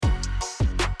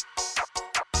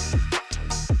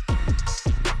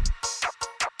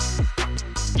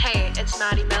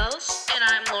Maddie Mills. And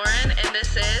I'm Lauren, and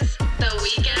this is The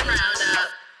Weekend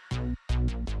Roundup.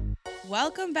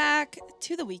 Welcome back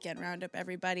to the Weekend Roundup,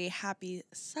 everybody. Happy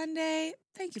Sunday.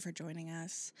 Thank you for joining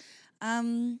us.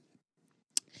 I'm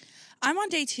on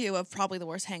day 2 of probably the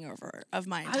worst hangover of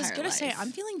my entire life. I was going to say,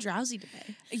 I'm feeling drowsy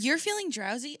today. You're feeling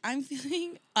drowsy. I'm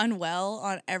feeling unwell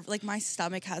on my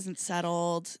stomach hasn't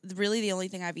settled. Really, the only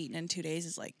thing I've eaten in 2 days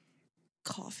is like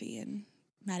coffee and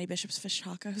Maddie Bishop's fish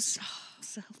tacos.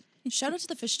 So Shout out to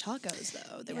the fish tacos,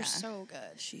 though. They were so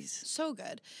good. She's so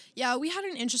good. Yeah, we had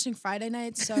an interesting Friday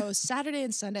night, so Saturday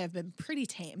and Sunday have been pretty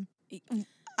tame.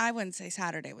 I wouldn't say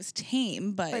Saturday was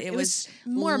tame, but it was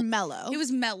more mellow. It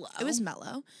was mellow. It was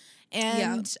mellow.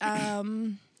 And, this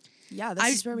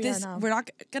is where we are now. We're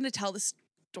not going to tell this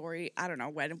story, I don't know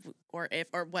when or if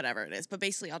or whatever it is, but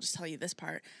basically I'll just tell you this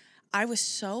part. I was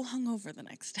so hungover the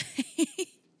next day.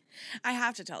 I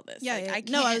have to tell this. Yeah,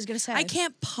 I was going to say. I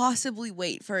can't possibly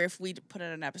wait for if we put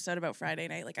out an episode about Friday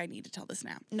night. Like, I need to tell this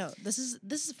now. No, this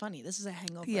is funny. This is a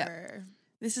hangover. Yeah.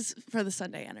 This is for the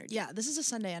Sunday energy. Yeah, this is a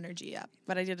Sunday energy, yeah.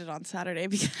 But I did it on Saturday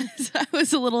because I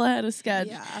was a little ahead of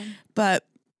schedule. Yeah. But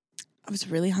I was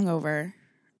really hungover.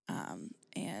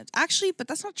 But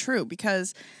that's not true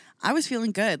because I was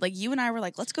feeling good. Like, you and I were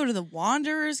like, let's go to the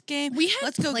Wanderers game.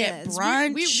 Let's go get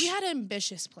brunch. We had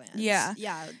ambitious plans. Yeah.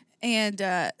 Yeah. And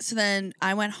so then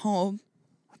I went home.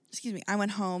 I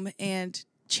went home and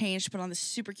changed, put on this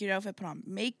super cute outfit, put on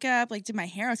makeup, like did my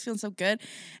hair. I was feeling so good.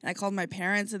 And I called my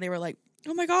parents and they were like,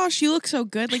 oh my gosh, you look so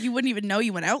good. Like, you wouldn't even know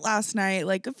you went out last night.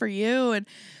 Like, good for you. And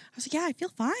I was like, yeah, I feel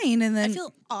fine. And then I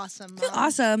feel awesome.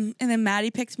 Awesome. And then Maddie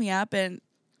picked me up and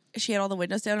she had all the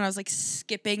windows down and I was like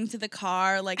skipping to the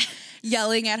car, like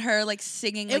yelling at her, like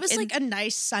singing. It was like a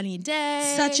nice sunny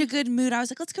day. Such a good mood. I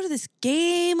was like, let's go to this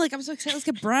game. Like, I'm so excited. Let's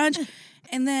get brunch.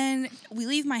 And then we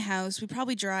leave my house. We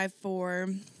probably drive for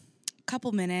a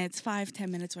couple minutes, 5-10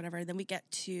 minutes, whatever. Then we get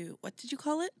to, what did you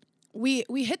call it? We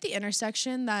hit the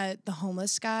intersection that the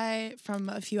homeless guy from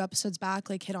a few episodes back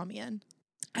like hit on me in.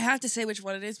 I have to say which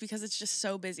one it is because it's just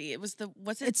so busy. It was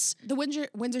It's the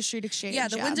Windsor Street Exchange. Yeah,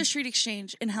 the Windsor Street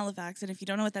Exchange in Halifax. And if you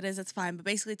don't know what that is, that's fine. But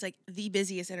basically, it's like the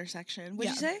busiest intersection.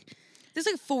 What'd you say? There's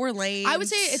like 4 lanes. I would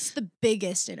say it's the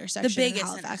biggest intersection in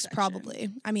Halifax, probably.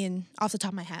 I mean, off the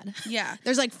top of my head. Yeah.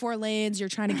 There's like 4 lanes you're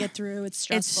trying to get through. It's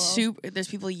stressful. It's super. There's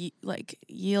people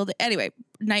yield. Anyway,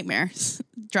 nightmare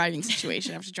driving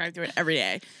situation. I have to drive through it every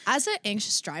day. As an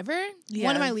anxious driver,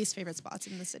 one of my least favorite spots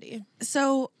in the city.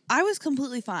 So I was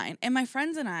completely fine. And my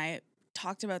friends and I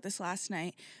talked about this last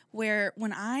night where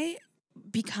when I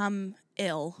become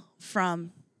ill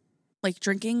from like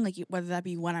drinking, like whether that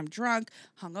be when I'm drunk,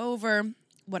 hungover,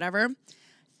 whatever,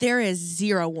 there is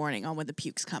 0 warning on when the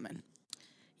puke's coming.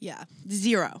 Yeah.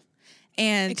 0.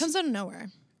 And it comes out of nowhere.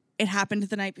 It happened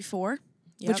the night before,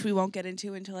 which we won't get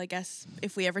into until I guess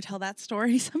if we ever tell that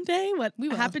story someday, what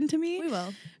happened to me. We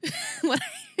will.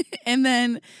 And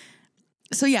then,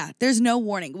 so yeah, there's no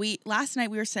warning. Last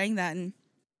night we were saying that and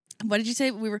what did you say?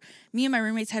 Me and my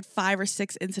roommates had 5 or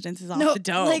 6 incidences off the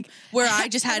dome where I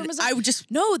just had,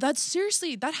 no, that's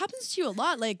seriously, that happens to you a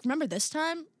lot. Like, remember this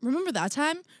time? Remember that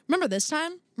time? Remember this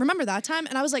time? Remember that time?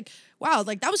 And I was like, wow,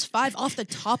 like that was 5 off the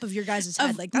top of your guys'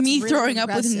 head. Like that's me really throwing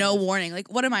impressive. up with no warning.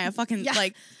 Like, what am I, a fucking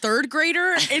like 3rd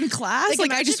grader in class?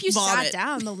 Like I just if you vomit. sat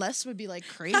down, the list would be like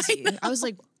crazy. I was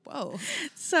like, whoa.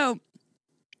 So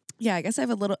yeah, I guess I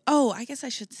have a little, I guess I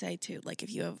should say too, like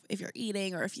if you're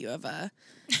eating or if you have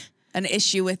an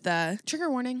issue with the trigger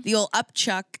warning, the old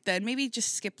upchuck, then maybe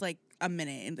just skip like a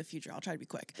minute in the future. I'll try to be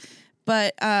quick.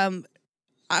 But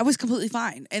I was completely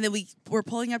fine. And then we were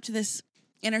pulling up to this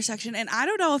intersection and I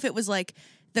don't know if it was like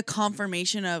the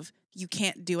confirmation of you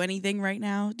can't do anything right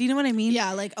now. Do you know what I mean?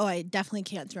 Yeah, like, I definitely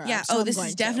can't throw up. Yeah, so this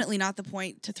is definitely not the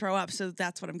point to throw up, so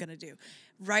that's what I'm going to do.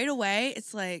 Right away,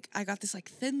 it's like I got this like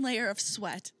thin layer of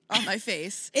sweat on my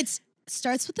face. It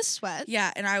starts with the sweat.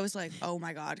 Yeah, and I was like, oh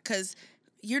my God, because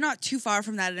you're not too far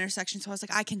from that intersection, so I was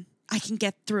like, I can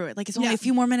get through it. Like, it's only a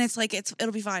few more minutes. Like,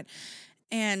 it'll be fine.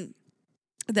 And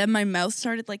then my mouth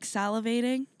started like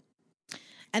salivating.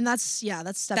 And that's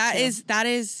step 2. That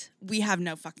is we have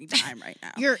no fucking time right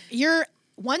now. You're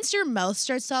once your mouth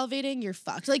starts salivating, you're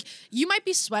fucked. Like, you might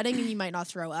be sweating and you might not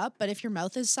throw up, but if your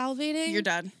mouth is salivating, you're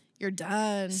done. You're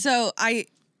done. So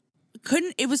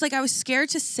it was like I was scared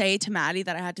to say to Maddie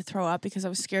that I had to throw up because I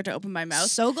was scared to open my mouth.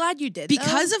 So glad you did.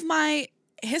 Because of my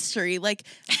history, like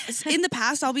in the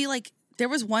past, I'll be like, there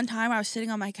was one time I was sitting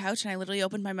on my couch and I literally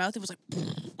opened my mouth. It was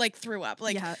like threw up.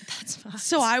 Like, yeah, that's fine.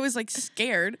 So I was like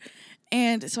scared.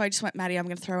 And so I just went, Maddie, I'm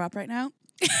going to throw up right now.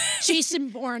 Jason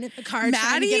Bourne in the car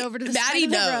trying to get over to the side of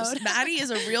the road. Maddie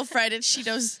is a real friend, and she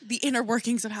knows the inner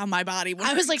workings of how my body works.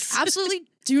 I was like, absolutely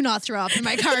do not throw up in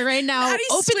my car right now. Maddie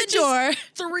Open the door.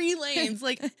 3 lanes,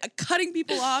 like cutting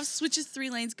people off, switches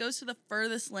 3 lanes, goes to the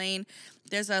furthest lane.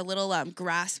 There's a little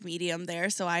grass medium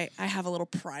there, so I have a little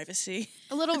privacy.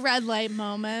 A little red light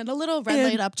moment, a little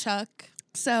red light up, Chuck.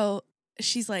 So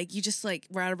she's like, you just like,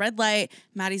 we're at a red light.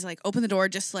 Maddie's like, open the door,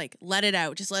 just like let it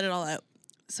out, just let it all out.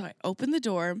 So I opened the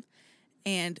door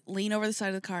and lean over the side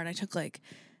of the car, and I took like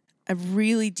a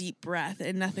really deep breath,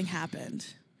 and nothing happened.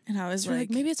 And I was like,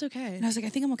 maybe it's okay. And I was like, I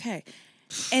think I'm okay.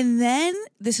 And then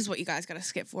this is what you guys got to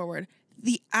skip forward.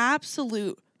 The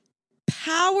absolute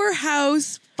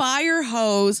powerhouse fire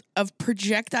hose of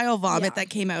projectile vomit that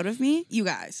came out of me. You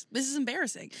guys, this is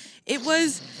embarrassing. It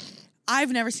was,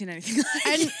 I've never seen anything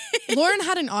like it. And Lauren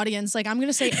had an audience. Like, I'm going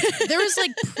to say there was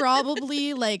like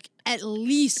probably like at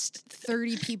least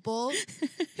 30 people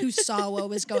who saw what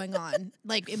was going on.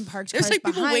 Like in parked cars There's like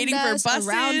people waiting for buses.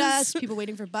 Around us, people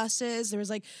waiting for buses. There was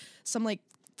like some like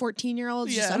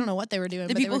 14-year-olds. Just, I don't know what they were doing.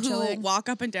 The but people they were who chilling. walk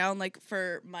up and down like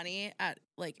for money at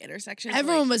like intersections.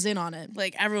 Everyone like, was in on it.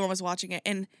 Like everyone was watching it.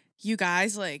 And you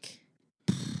guys like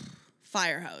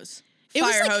fire hose. It Fire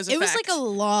was like, hose it was effect. like a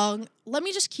long,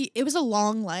 it was a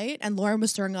long light, and Lauren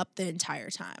was throwing up the entire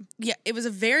time. Yeah, it was a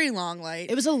very long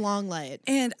light. It was a long light.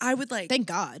 And I would like, Thank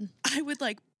God. I would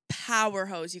like power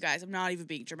hose, you guys. I'm not even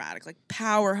being dramatic. Like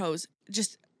power hose,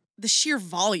 just the sheer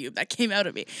volume that came out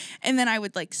of me. And then I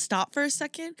would like stop for a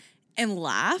second and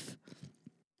laugh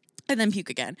and then puke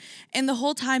again. And the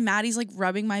whole time Maddie's like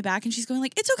rubbing my back, and she's going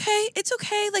like, it's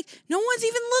okay. Like no one's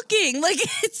even looking. Like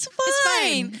it's fine. It's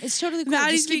fine. It's totally cool.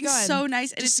 Maddie's Just keep being going. so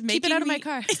nice, and Just it's keep making it out of me, my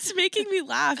car. It's making me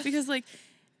laugh because like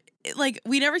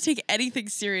we never take anything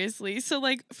seriously. So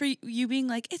like for you being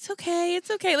like, it's okay,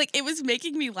 like it was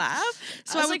making me laugh.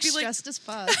 So I was would like be stressed as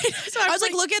fuck. so I was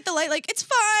like looking at the light, like it's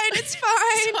fine. so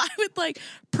I would like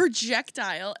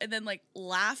projectile and then like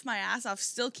laugh my ass off,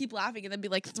 still keep laughing, and then be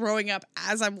like throwing up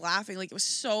as I'm laughing. Like it was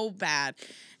so bad.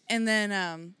 And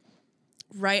then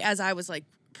right as I was like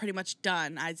pretty much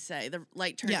done, I'd say the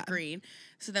light turned green.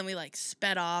 So then we like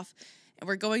sped off, and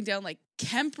we're going down like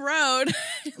Kemp Road.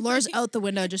 Laura's out the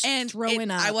window just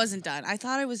throwing up. I wasn't done. I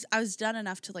thought I was done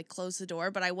enough to like close the door,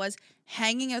 but I was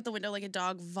hanging out the window like a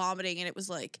dog vomiting, and it was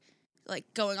like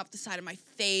going up the side of my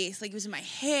face, like it was in my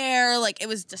hair, like it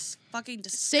was just fucking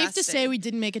disgusting. Safe to say we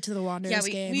didn't make it to the Wanderers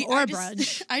game or a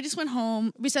brunch. I just went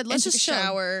home. We said let's took just a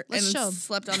shower Let's and chill.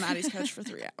 slept on Maddie's couch for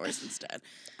 3 hours instead.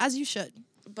 As you should.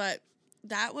 But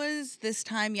that was this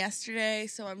time yesterday,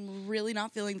 so I'm really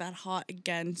not feeling that hot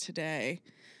again today.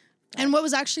 And what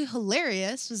was actually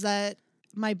hilarious was that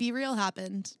my Be Real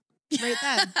happened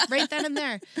right then and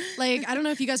there. Like, I don't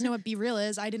know if you guys know what Be Real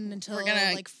is. I didn't until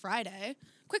like Friday.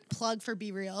 Quick plug for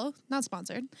Be Real, not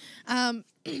sponsored.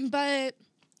 But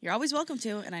you're always welcome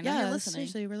to, and I know you're listening.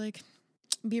 Seriously, we're like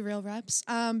Be Real reps.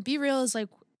 Be Real is like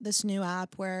this new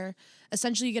app where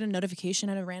essentially you get a notification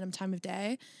at a random time of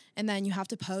day, and then you have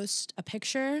to post a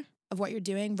picture of what you're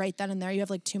doing right then and there. You have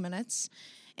like 2 minutes.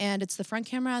 And it's the front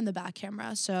camera and the back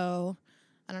camera. So,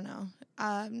 I don't know.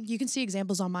 You can see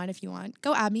examples on mine if you want.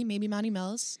 Go add me, maybe Maddie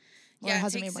Mills. Laura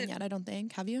hasn't made one yet, I don't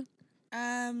think. Have you?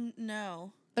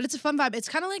 No. But it's a fun vibe. It's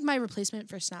kind of like my replacement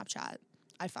for Snapchat,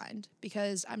 I find.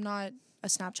 Because I'm not a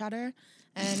Snapchatter.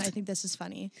 And I think this is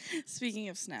funny. Speaking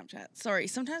of Snapchat. Sorry,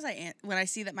 sometimes when I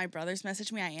see that my brothers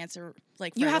message me, I answer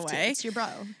like you right have away. to. It's your bro.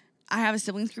 I have a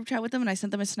siblings group chat with them, and I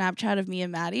sent them a Snapchat of me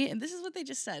and Maddie, and this is what they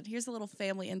just said. Here's a little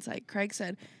family insight. Craig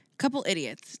said, couple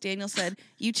idiots. Daniel said,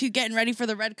 you two getting ready for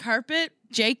the red carpet?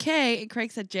 JK. And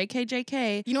Craig said, JK,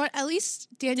 JK. You know what? At least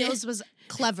Daniel's was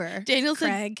clever. Daniel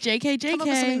Craig. said, JK, JK. Come up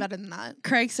with something better than that.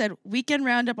 Craig said, weekend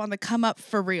roundup on the come up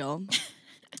for real.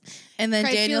 And then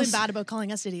Craig Daniel feeling bad about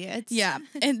calling us idiots. Yeah.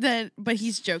 And then, but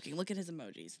he's joking. Look at his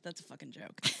emojis. That's a fucking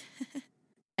joke.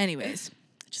 Anyways.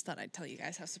 Just thought I'd tell you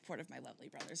guys how supportive my lovely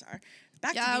brothers are.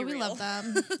 Back to Be Real. We love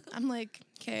them. I'm like,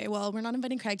 okay, well, we're not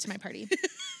inviting Craig to my party.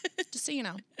 Just so you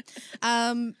know.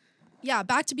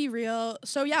 Back to Be Real.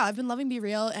 So yeah, I've been loving Be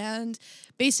Real, and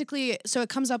basically, so it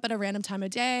comes up at a random time of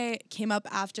day. Came up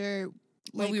after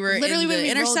when we were literally in the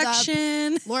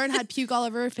intersection. Lauren had puke all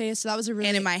over her face, so that was a really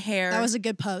and in my hair. That was a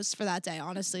good post for that day.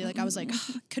 Honestly, like I was like,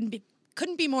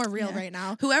 couldn't be more real right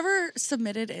now. Whoever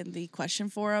submitted in the question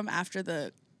forum after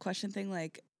the question thing,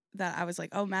 like that, I was like,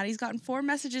 oh, Maddie's gotten 4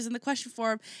 messages in the question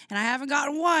forum and I haven't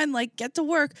gotten one, like get to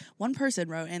work. One person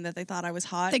wrote in that they thought I was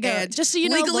hot. They go, and just so you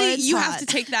know, legally Lauren's you hot. have to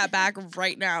take that back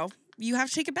right now. You have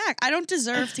to take it back. I don't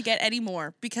deserve to get any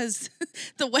more because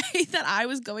the way that I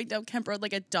was going down Kemp Road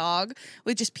like a dog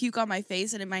with just puke on my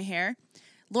face and in my hair,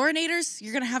 Laurenators,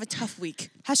 you're gonna have a tough week.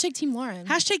 Hashtag Team Lauren.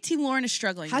 Hashtag Team Lauren is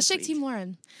struggling. this Hashtag week. Team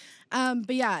Lauren.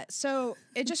 But yeah, so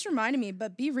it just reminded me,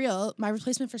 but Be Real, my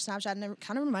replacement for Snapchat, and it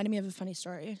kind of reminded me of a funny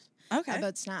story Okay.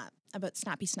 about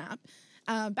Snappy Snap.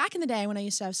 Back in the day when I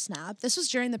used to have Snap, this was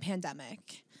during the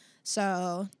pandemic.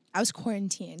 So I was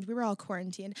quarantined. We were all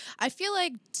quarantined. I feel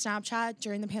like Snapchat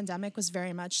during the pandemic was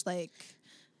very much like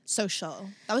social.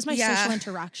 That was my social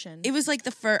interaction. It was like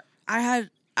the first.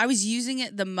 I was using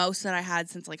it the most that I had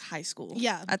since like high school.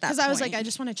 Yeah, at that because I was like, point. I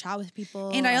just want to chat with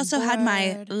people. And I I'm also had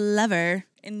my bored. lover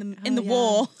in the yeah.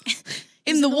 wall.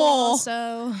 He's in the wall,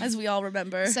 so as we all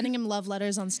remember. sending him love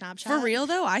letters on Snapchat. For real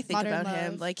though, I think Modern about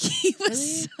him love. like he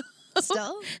was Really? so,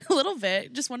 Still? a little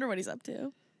bit. Just wonder what he's up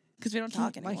to because we don't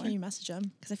talk Why anymore. can't you message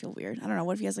him? Because I feel weird. I don't know.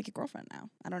 What if he has like a girlfriend now?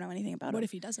 I don't know anything about What him.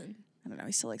 if he doesn't? I don't know.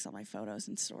 He still likes all my photos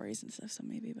and stories and stuff. So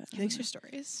maybe, but He likes your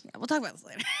stories. yeah, we'll talk about this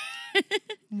later.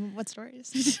 What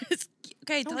stories?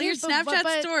 Okay, tell Okay, your Snapchat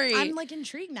but story. I'm like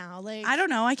intrigued now. Like I don't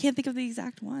know. I can't think of the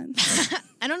exact one.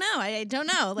 I don't know. I don't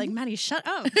know. Like Maddie, shut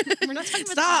up. We're not talking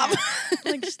about Stop. that.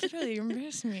 Like just literally, you're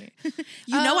embarrassing me.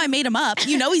 You know I made him up.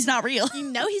 You know he's not real. You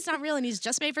know he's not real and he's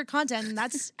just made for content. And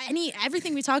that's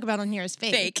everything we talk about on here is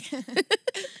fake.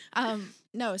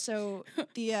 No, so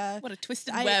the What a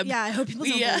twisted web. yeah, I hope people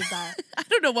don't believe that. I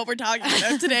don't know what we're talking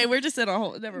about today. We're just in a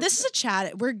whole. Never. This is a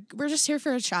chat. We're just here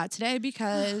for a chat today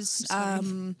because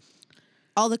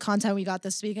all the content we got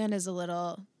this weekend is a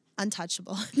little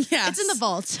untouchable. Yes. It's in the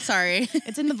vault. Sorry.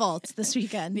 It's in the vault this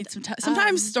weekend. Need some time.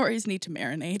 Sometimes stories need to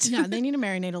marinate. Yeah, they need to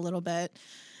marinate a little bit.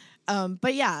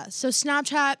 But yeah, so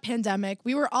Snapchat, pandemic,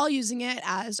 we were all using it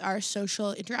as our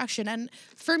social interaction. And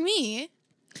for me,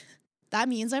 that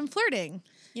means I'm flirting,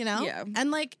 you know? Yeah.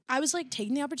 And like, I was like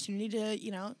taking the opportunity to, you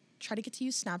know, try to get to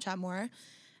use Snapchat more.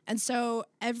 And so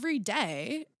every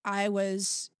day I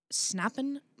was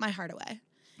snapping my heart away.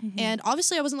 Mm-hmm. And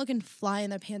obviously I wasn't looking fly in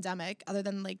the pandemic other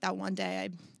than like that one day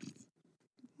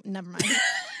never mind.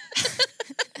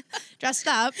 Dressed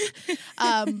up.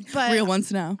 But Real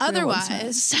ones now. Real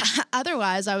ones now.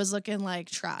 otherwise I was looking like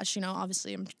trash. You know,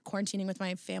 obviously I'm quarantining with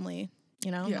my family,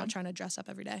 you know, I'm Yeah. not trying to dress up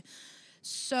every day.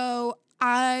 So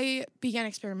I began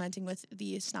experimenting with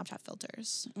the Snapchat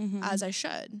filters, as I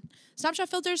should. Snapchat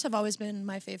filters have always been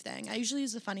my fave thing. I usually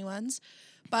use the funny ones,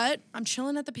 but I'm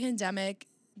chilling at the pandemic.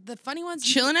 The funny ones...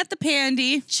 Chilling at the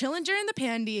pandy. Chilling during the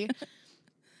pandy.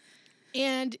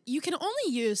 And you can only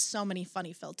use so many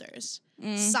funny filters.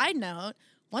 Side note,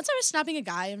 once I was snapping a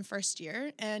guy in first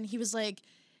year, and he was like,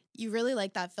 you really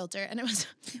like that filter. And it was...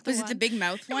 Was it the big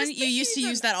mouth one? was You the used to huge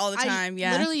use one. that all the time. I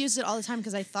Yeah. literally used it all the time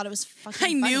because I thought it was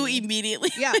fucking I knew funny. immediately.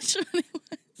 Yeah. which one it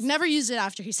was. Never used it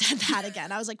after he said that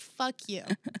again. I was like, fuck you.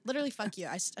 Literally, fuck you.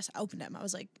 I opened him. I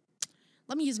was like,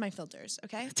 let me use my filters,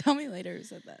 okay? Tell me later who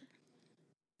said that.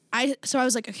 So I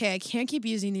was like, okay, I can't keep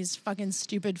using these fucking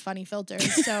stupid funny filters.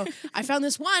 So I found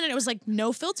this one and it was like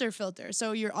no filter.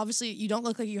 So you're obviously, you don't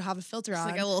look like you have a filter It's on.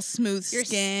 like a little smooth Your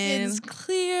skin. skin's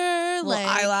clear. Little like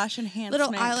eyelash enhancement.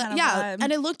 little eyelash. kind of Yeah. vibe.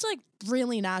 And it looked like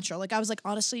really natural. Like I was like,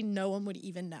 honestly, no one would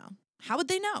even know. How would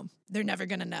they know? They're never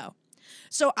going to know.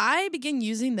 So I began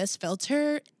using this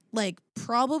filter like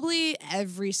probably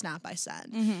every snap I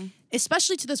send,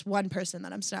 especially to this one person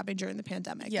that I'm snapping during the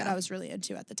pandemic that I was really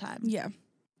into at the time. Yeah.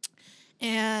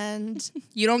 And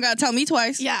You don't gotta tell me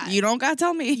twice. Yeah. You don't gotta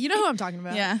tell me. you know who I'm talking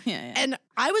about. Yeah. And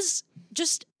I was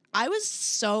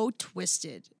so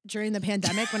twisted during the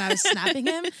pandemic when I was snapping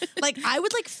him. Like I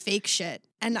would like fake shit.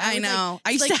 And I would, know. Like, I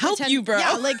used to help you, bro.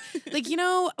 Yeah, like you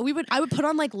know, I would put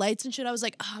on like lights and shit. I was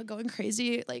like, oh, going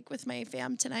crazy like with my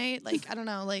fam tonight. Like I don't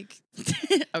know, like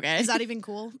Okay. is that even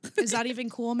cool? Is that even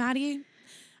cool, Maddie?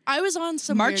 I was on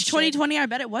some March weird shit. 2020? I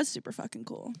bet it was super fucking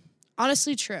cool.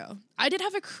 Honestly, true. I did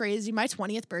have my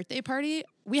 20th birthday party.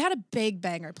 We had a big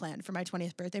banger planned for my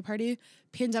 20th birthday party.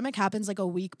 Pandemic happens like a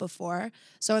week before.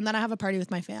 So, and then I have a party with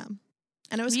my fam.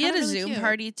 And it was We had a really Zoom cute.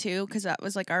 party too, because that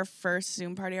was like our first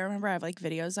Zoom party. I remember I have like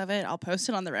videos of it. I'll post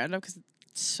it on the roundup because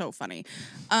it's so funny.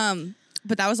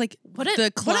 But that was like What the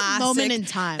a classic moment in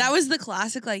time. That was the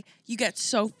classic. Like you get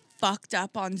so fucked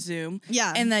up on Zoom.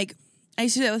 Yeah. And like I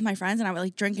used to do that with my friends, and I would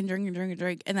like drink, and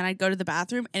then I'd go to the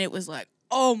bathroom, and it was like,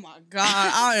 oh my god,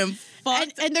 I am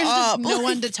fucked and there's up. just no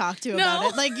one to talk to about No.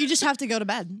 it. Like you just have to go to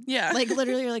bed. Yeah. Like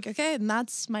literally you're like, okay, and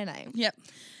that's my night. Yep.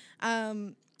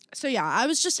 So yeah, I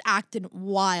was just acting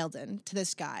wildin' to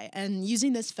this guy and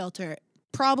using this filter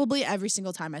probably every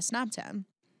single time I snapped him.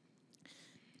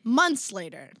 Months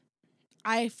later,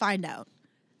 I find out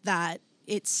that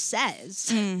it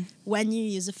says when you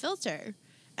use a filter.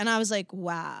 And I was like,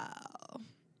 wow.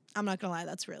 I'm not gonna lie,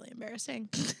 that's really embarrassing.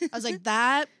 I was like,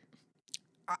 I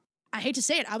hate to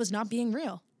say it, I was not being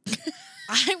real.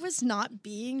 I was not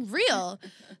being real.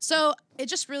 So it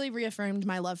just really reaffirmed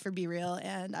my love for Be Real.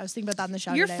 And I was thinking about that in the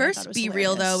shower Your today. I thought it first was Be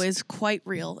Real, hilarious. though, is quite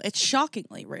real. It's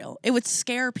shockingly real. It would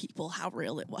scare people how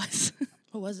real it was.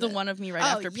 What was The it? one of me right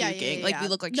Oh, after yeah, puking. yeah, Like, yeah. we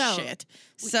look like No. shit.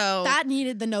 So That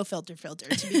needed the no filter,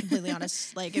 to be completely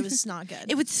honest. Like, it was not good.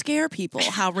 it would scare people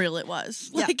how real it was.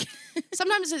 Yeah. Like,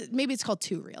 Sometimes maybe it's called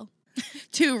too real.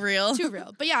 too real. Too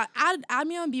real. But yeah, add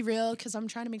me on Be Real because I'm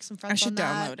trying to make some friends I should on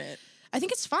that. download it. I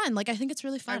think it's fun. Like, I think it's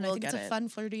really fun. I will think it's get a it. fun,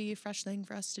 flirty, fresh thing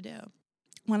for us to do.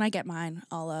 When I get mine,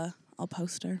 I'll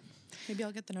post her. Maybe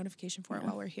I'll get the notification for it Yeah.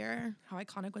 while we're here. How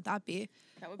iconic would that be?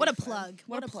 That would What be a fun. plug.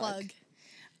 What a plug.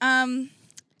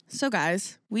 So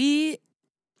guys, we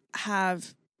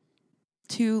have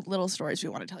 2 little stories we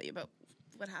want to tell you about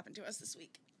what happened to us this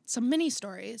week. Some mini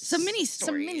stories. Some mini Some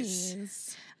stories.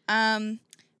 minis.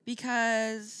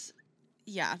 Because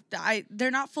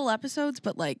they're not full episodes,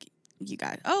 but like you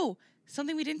guys. Oh,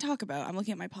 something we didn't talk about. I'm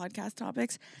looking at my podcast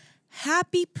topics.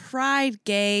 Happy Pride,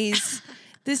 gays.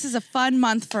 This is a fun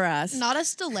month for us. Not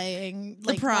us delaying.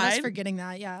 Like, not us pride. forgetting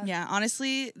that. Yeah. Yeah,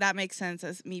 honestly, that makes sense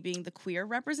as me being the queer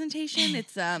representation.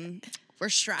 It's we're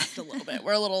strapped a little bit.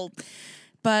 We're a little,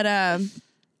 but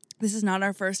this is not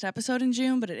our first episode in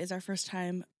June, but it is our first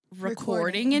time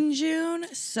recording in June.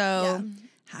 So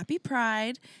happy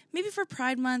Pride. Maybe for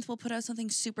Pride Month, we'll put out something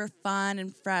super fun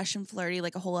and fresh and flirty,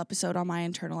 like a whole episode on my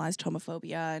internalized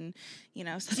homophobia and, you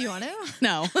know. Do you want to?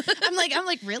 No. I'm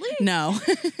like, really? No.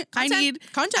 I need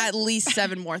Content. at least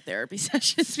 7 more therapy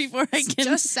sessions before I can.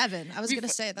 Just 7. I was gonna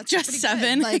say that's just pretty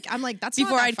 7. Good. Like, I'm like, that's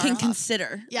before not I that far can off.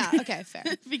 consider. Yeah. Okay. Fair.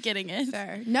 beginning it.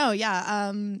 Fair. No.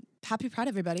 Yeah. Happy Pride,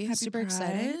 everybody. Happy Super Pride.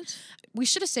 excited. We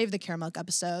should have saved the Caramel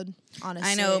Episode. Honestly,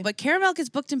 I know, but Caramel is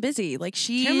booked and busy. Like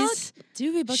Caramel she's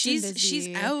do be booked she's and busy.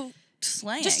 she's out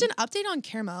slaying. Just an update on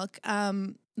Caramel,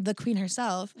 the queen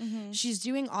herself. Mhm. She's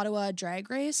doing Ottawa Drag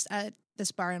Race at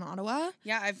this bar in Ottawa.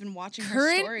 Yeah, I've been watching her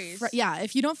Current, stories. yeah.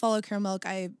 If you don't follow Caramel,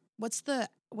 what's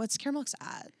Caramel's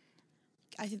at?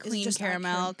 I think is it Queen just at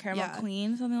Caramel, Caramel yeah.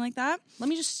 Queen, something like that. Let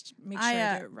me just make sure I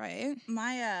get it right.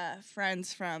 My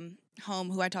friends from home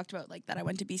who I talked about, like that I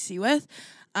went to BC with,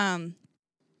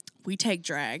 we take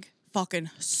drag fucking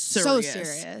serious. So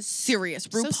serious. Serious. So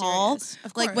RuPaul. serious.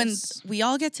 Of Like when course. we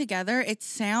all get together, it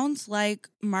sounds like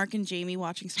Mark and Jamie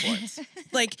watching sports.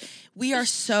 Like we are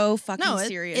so fucking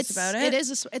serious about it.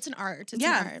 It's an art. It's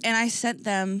yeah. an art. And I sent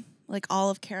them like all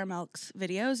of Caramel's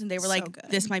videos and they were So like, good.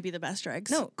 this might be the best drags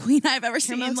No. queen I've ever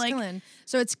seen. Caramel's Like killing.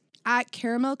 So it's at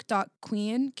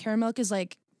caramilk.queen. Caramilk is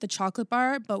like the chocolate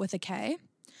bar, but with a K.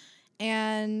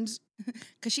 And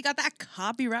because she got that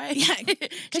copyright. Yeah, she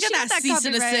got that cease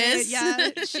and copyright. assist. Yeah,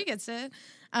 she gets it.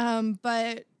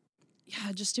 But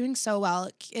yeah, just doing so well.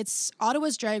 It's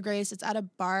Ottawa's Drag Race. It's at a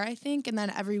bar, I think, and then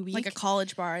every week, Like a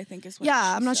college bar, I think is what yeah,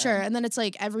 she I'm not said. sure. And then it's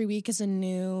like every week is a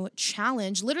new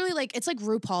challenge. Literally, like it's like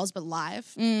RuPaul's but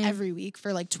live every week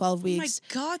for like 12 Oh my weeks.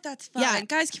 god, that's fun. Yeah.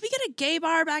 Guys, can we get a gay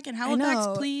bar back in Halifax,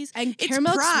 know. please? And it's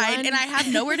Caramel's Pride, one- and I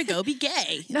have nowhere to go be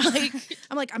gay.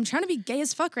 Like, I'm trying to be gay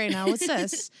as fuck right now. What's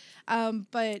this?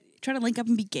 But Trying to link up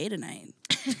and be gay tonight.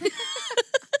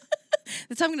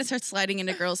 That's how I'm gonna start sliding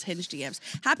into girls' Hinge DMs.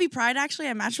 Happy Pride, actually.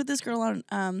 I matched with this girl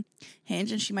on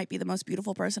Hinge, and she might be the most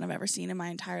beautiful person I've ever seen in my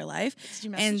entire life. Did you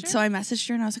message And her? so I messaged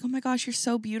her, and I was like, "Oh my gosh, you're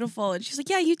so beautiful." And she's like,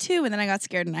 "Yeah, you too." And then I got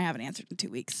scared, and I haven't answered in 2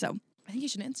 weeks. So I think you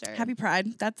should answer. happy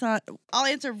Pride. That's not. I'll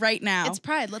answer right now. It's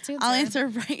Pride. Let's answer. I'll answer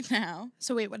right now.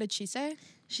 So wait, what did she say?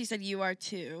 She said, "You are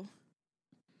too."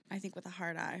 I think with a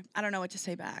hard eye. I don't know what to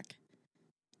say back.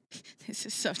 This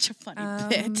is such a funny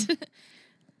bit.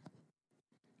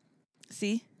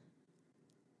 See?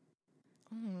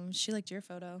 She liked your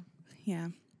photo. Yeah.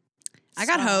 I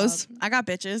got hoes. I got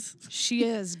bitches. She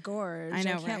is gorgeous. I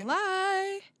know, can't right?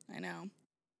 lie. I know.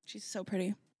 She's so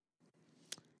pretty.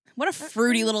 What a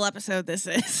fruity little episode this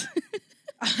is.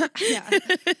 Yeah.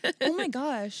 Oh my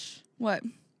gosh. What?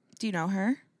 Do you know her?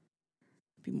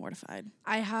 I'd be mortified.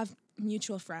 I have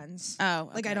mutual friends. Oh.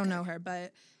 Like okay, I don't okay. know her,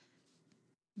 but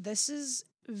this is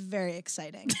very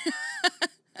exciting.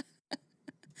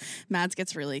 Mads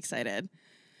gets really excited.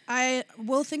 I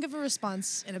will think of a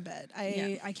response in a bit.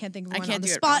 Yeah. I can't think of I one can't on the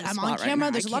do it spot. on the I'm on spot right camera.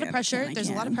 now. There's I a lot of can't, I pressure. can't, I There's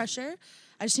a lot of can't. pressure.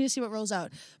 I just need to see what rolls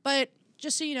out. But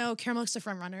just so you know, Caramel's the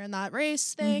front runner in that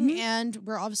race thing, Mm-hmm. and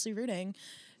we're obviously rooting.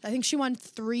 I think she won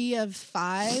 3 of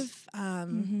 5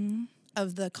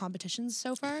 of the competitions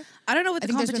so far. I don't know what I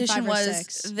the think there's been competition 5 or was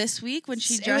 6. this week when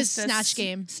she It was dressed as Snatch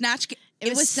Game. Snatch Game.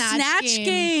 It was Snatch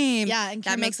Game. Yeah, and that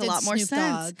Caramel makes a did lot more Snoop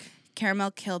sense. Dogg.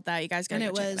 Caramel killed that. You guys gotta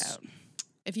And go it check was- it out.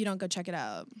 If you don't go check it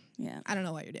out, Yeah. I don't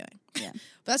know what you're doing. Yeah.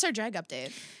 But that's our drag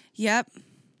update. Yep.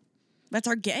 That's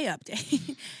our gay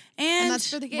update. And that's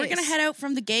for the we're going to gays. head out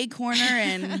from the gay corner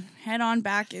and head on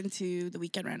back into the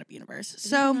Weekend Roundup universe.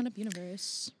 So, Roundup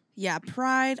universe. yeah,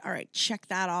 Pride. All right, check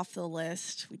that off the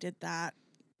list. We did that.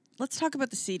 Let's talk about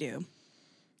the Sea-Doo.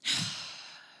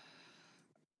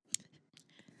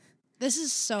 This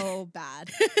is so bad.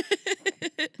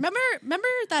 remember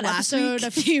that Last episode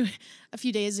week? a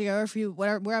few days ago, or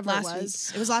wherever Last it was.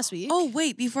 week. It was last week. Oh,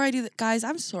 wait, before I do that, guys,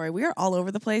 I'm sorry. We are all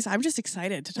over the place. I'm just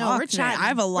excited to no, talk we're today. chatting. I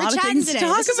have a We're lot of chatting things today. to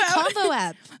talk This is about. a combo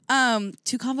app.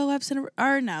 2 combo eps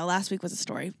or no, last week was a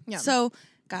story. Yeah. So,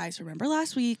 guys, remember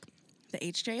last week, the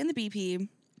HJ and the BP.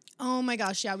 Oh my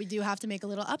gosh, yeah, we do have to make a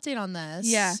little update on this.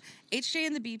 Yeah. HJ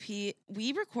and the BP,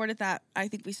 we recorded that. I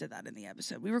think we said that in the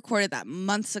episode. We recorded that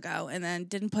months ago and then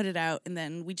didn't put it out, and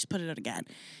then we just put it out again.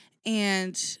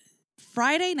 And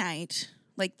Friday night,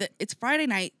 it's Friday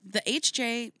night, the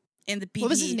HJ and the BP. What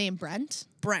was his name? Brent?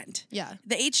 Brent. Yeah.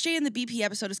 The HJ and the BP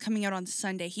episode is coming out on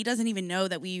Sunday. He doesn't even know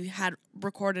that we had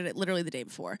recorded it literally the day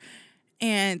before.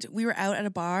 And we were out at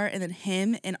a bar, and then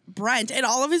him and Brent and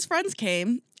all of his friends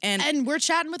came. And we're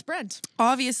chatting with Brent.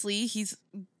 Obviously, he's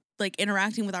like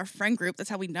interacting with our friend group. That's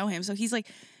how we know him. So he's like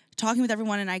talking with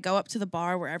everyone, and I go up to the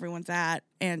bar where everyone's at,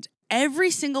 and every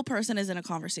single person is in a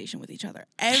conversation with each other.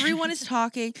 Everyone is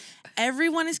talking.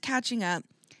 Everyone is catching up.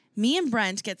 Me and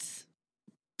Brent gets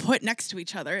put next to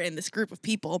each other in this group of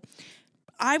people.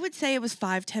 I would say it was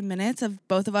 5-10 minutes of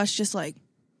both of us just like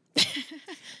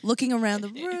looking around the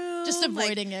room, Just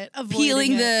avoiding it.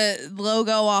 peeling the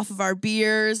logo off of our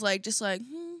beers, like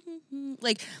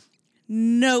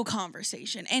no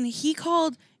conversation. And he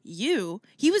called you.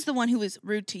 He was the one who was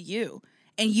rude to you.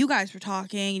 And you guys were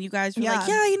talking, and you guys were like,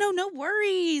 yeah, no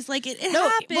worries. Like, it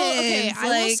happens. Well, okay, I will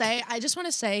Like- say, I just want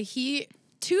to say,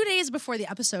 2 days before the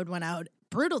episode went out,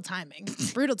 brutal timing.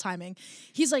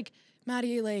 He's like,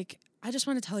 Maddie, like, I just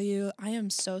want to tell you, I am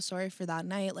so sorry for that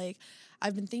night. Like,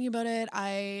 I've been thinking about it.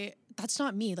 That's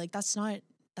not me. Like, that's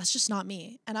just not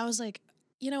me. And I was like,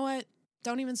 you know what?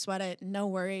 Don't even sweat it. No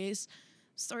worries.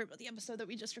 Sorry about the episode that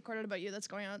we just recorded about you that's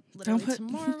going out literally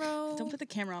tomorrow. Don't put the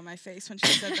camera on my face when she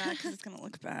said that, because it's going to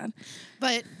look bad.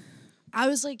 But I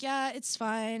was like, yeah, it's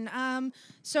fine.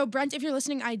 So Brent, if you're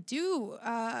listening, I do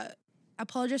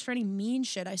apologize for any mean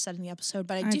shit I said in the episode,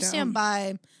 but I do stand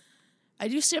by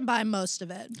most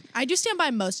of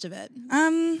it.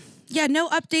 Yeah, no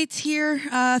updates here.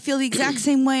 Feel the exact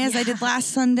same way as I did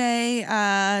last Sunday.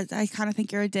 I kind of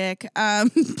think you're a dick.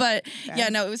 But yeah,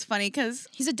 no, it was funny because,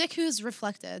 He's a dick who's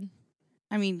reflected.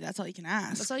 I mean, that's all you can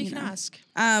ask. That's all you can ask.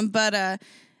 But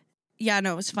yeah,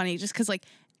 no, it was funny just because like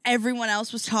everyone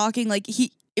else was talking. Like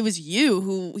it was you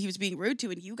who he was being rude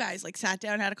to, and you guys like sat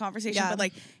down and had a conversation. Yeah. But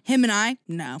like him and I,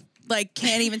 no. Like,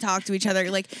 can't even talk to each other.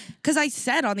 Like, because I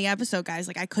said on the episode, guys,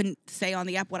 like, I couldn't say on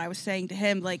the app what I was saying to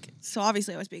him. Like, so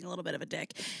obviously I was being a little bit of a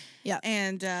dick. Yeah.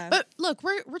 And, But look,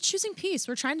 we're choosing peace.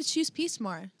 We're trying to choose peace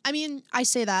more. I mean, I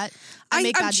say that. I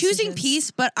make I'm bad choosing decisions.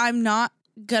 peace, but I'm not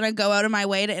gonna go out of my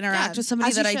way to interact Yeah, with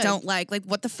somebody as you that I should. don't like. Like,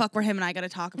 what the fuck were him and I gonna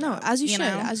talk No, about? as you should.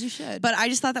 know? As you should. But I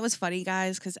just thought that was funny,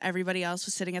 guys, because everybody else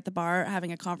was sitting at the bar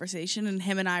having a conversation, and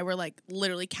him and I were, like,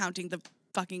 literally counting the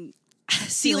fucking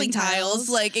ceiling tiles,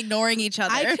 like, ignoring each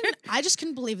other. I just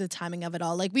couldn't believe the timing of it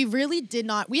all. Like, we really did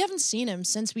not. We haven't seen him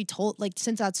since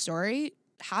since that story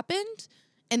happened,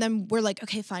 and then we're like,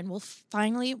 okay, fine, we'll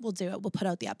do it. We'll put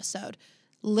out the episode.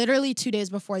 Literally 2 days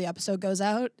before the episode goes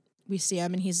out, we see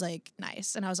him, and he's like,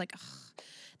 nice, and I was like, ugh.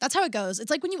 That's how it goes.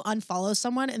 It's like when you unfollow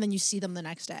someone and then you see them the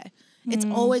next day. It's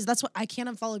always, that's what I can't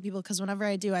unfollow people, because whenever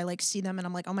I do, I like see them and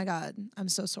I'm like, oh my God, I'm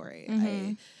so sorry.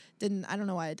 I don't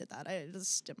know why I did that. It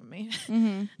just did with me.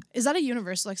 Is that a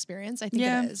universal experience? I think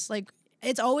Yeah. it is. Like,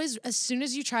 it's always, as soon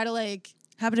as you try to like,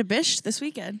 Happened to Bish this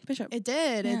weekend. Bishop. it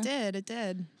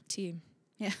did. T.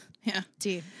 Yeah. Yeah.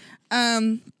 T.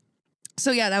 So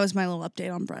yeah, that was my little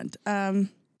update on Brent.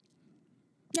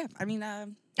 Yeah, I mean,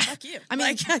 fuck you. I mean,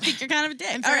 like, I think you're kind of a dick.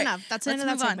 And All fair right, enough. That's the end of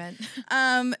let's that move on.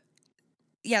 segment.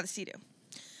 Yeah, the Sea-Doo.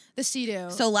 The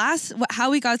Sea-Doo. So how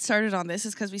we got started on this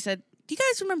is because we said, do you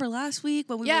guys remember last week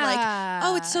when we were like,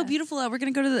 oh, it's so beautiful out. We're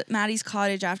going to go to Maddie's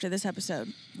cottage after this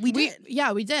episode. We did.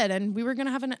 Yeah, we did. And we were going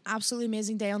to have an absolutely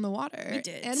amazing day on the water. We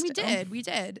did And still. we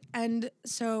did. And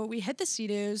so we hit the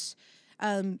Sea-Doos,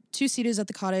 2 Sea-Doos at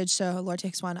the cottage. So Laura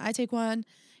takes one, I take one.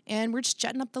 And we're just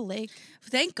jetting up the lake.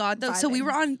 Thank God, though. So we Vibing.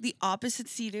 were on the opposite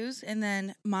Sea-Doos, and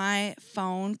then my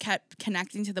phone kept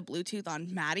connecting to the Bluetooth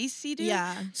on Maddie's Sea-Doo.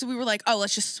 Yeah. So we were like, oh,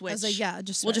 let's just switch. I was like, yeah,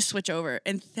 We'll just switch over.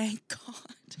 And thank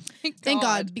God. Thank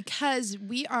God, because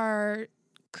we are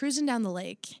cruising down the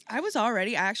lake. I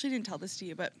actually didn't tell this to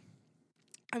you, but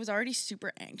I was already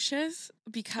super anxious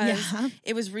because Yeah.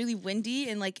 it was really windy,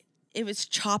 and like it was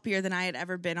choppier than I had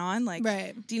ever been on. Like,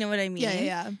 Right. do you know what I mean?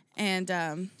 Yeah.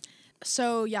 And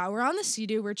So yeah, we're on the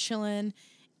Sea-Doo, we're chilling,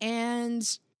 and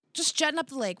just jetting up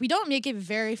the lake. We don't make it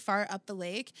very far up the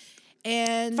lake,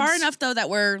 and far enough though that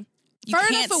you far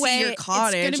can't enough away, see your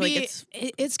cottage.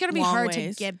 It's gonna be long hard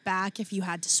ways. to get back if you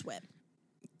had to swim.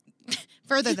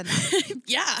 Further than that.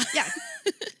 Yeah. Yeah.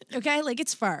 Okay, like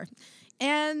it's far.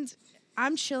 And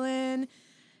I'm chilling.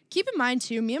 Keep in mind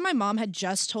too, me and my mom had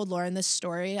just told Lauren this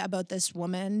story about this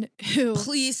woman who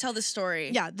Please tell the story.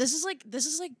 Yeah, this is like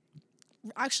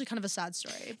actually kind of a sad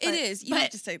story. It is. You have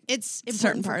to say it's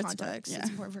certain important for parts, but, context. yeah. It's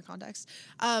important for context.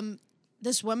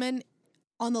 This woman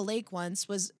on the lake once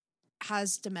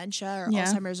has dementia or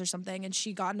Alzheimer's or something, and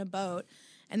she got in a boat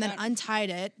and then untied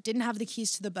it, didn't have the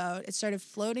keys to the boat. It started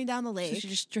floating down the lake. So she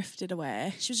just drifted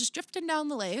away. She was just drifting down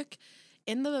the lake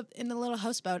in the little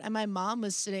houseboat, and my mom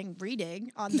was sitting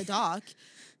reading on the dock,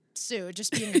 Sue,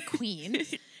 just being a queen.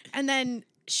 And then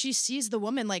she sees the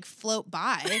woman like float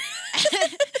by.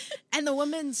 And the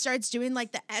woman starts doing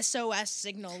like the SOS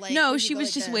signal. Like No, when she you go was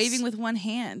like just this. waving with one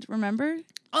hand, remember?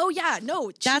 Oh yeah, no,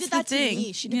 she That's did that the thing. to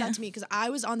me. She did that to me because I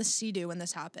was on the Sea-Doo when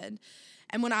this happened.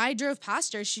 And when I drove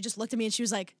past her, she just looked at me and she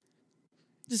was like,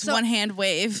 Just one hand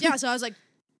wave. yeah. So I was like,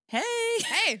 Hey.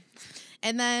 hey.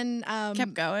 And then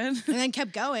Kept going. and then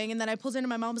kept going. And then I pulled in and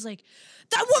my mom was like,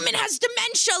 that woman has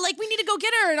dementia. Like, we need to go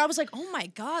get her. And I was like, oh my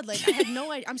God. Like, I had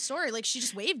no idea. I'm sorry. Like, she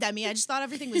just waved at me. I just thought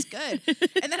everything was good.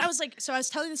 And then I was like, so I was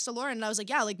telling this to Lauren and I was like,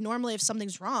 yeah, like normally if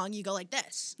something's wrong, you go like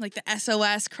this. Like the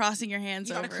SOS, crossing your hands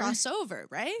You over. gotta cross over,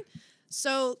 right?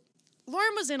 So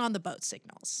Lauren was in on the boat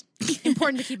signals.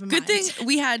 Important to keep in Good mind. thing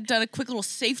we had done a quick little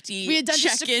safety We had done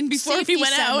just a check-in before safety we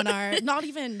went seminar. out. Not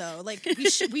even though. Like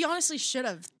we honestly should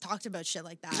have talked about shit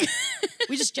like that.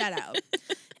 We just jet out.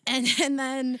 And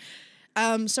then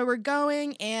so we're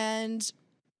going and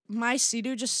my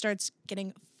Sea-Doo just starts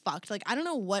getting fucked. Like I don't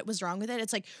know what was wrong with it.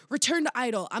 It's like return to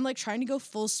idle. I'm like trying to go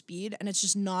full speed and it's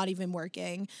just not even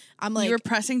working. I'm like You were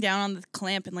pressing down on the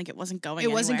clamp and like it wasn't going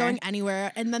it wasn't anywhere. going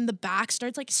anywhere. And then the back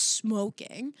starts like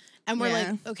smoking. And we're Yeah.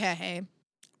 like, okay, hey,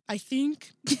 I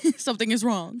think Something is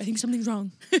wrong. something's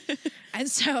wrong. And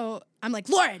so I'm like,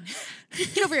 Lauren,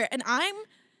 get over here. And I'm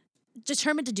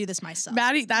determined to do this myself.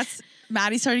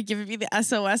 Maddie started giving me the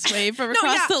SOS wave from No,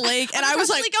 across yeah. the lake, and I'm I was across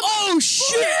the like, lake, I'm "Oh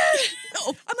shit!" Oh,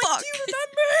 I'm fuck. like, do you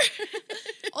remember?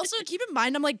 Also, keep in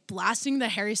mind, I'm like blasting the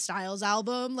Harry Styles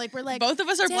album. Like we're like Both of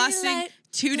us are Daylight, blasting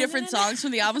two different da-da-da-da. songs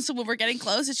from the album, so when we're getting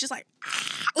close, it's just like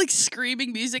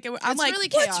screaming music, and I'm It's like, really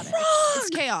 "What's chaotic. wrong?" It's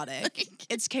chaotic.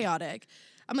 It's chaotic.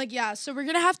 I'm like, yeah, so we're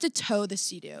gonna have to tow the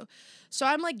Sea-Doo. So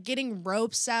I'm like getting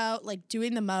ropes out, like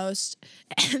doing the most,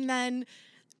 and then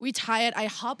we tie it. I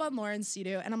hop on Lauren's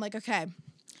Sea-Doo, and I'm like, okay,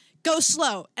 go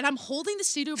slow. And I'm holding the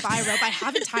Sea-Doo by a rope. I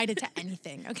haven't tied it to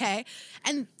anything, okay?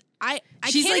 And I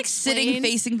She's can't like sitting explain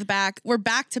facing the back. We're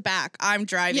back to back. I'm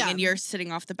driving, Yeah. and you're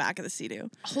sitting off the back of the Sea-Doo.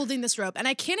 holding this rope, and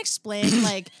I can't explain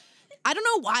like. I don't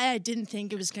know why I didn't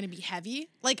think it was going to be heavy.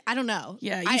 Like, I don't know.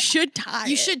 Yeah, you should tie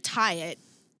You it. should tie it.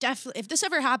 Definitely. If this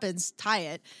ever happens, tie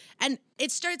it. And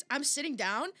it starts, I'm sitting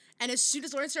down, and as soon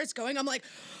as Lauren starts going, I'm like,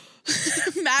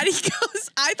 Maddie goes.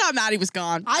 I thought Maddie was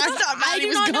gone. I thought I Maddie do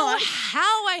was not know gone.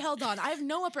 how I held on. I have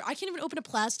no upper, I can't even open a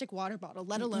plastic water bottle,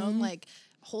 let alone like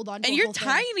hold on to And a you're whole thing.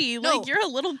 tiny. No. Like, you're a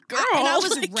little girl. And I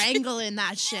was Like, wrangling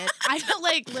that shit. I felt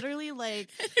like literally like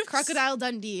Crocodile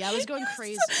Dundee. I was going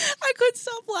crazy. I couldn't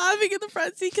stop laughing in the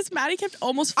front seat because Maddie kept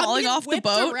almost I'm falling being off the whipped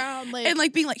boat. around, like- and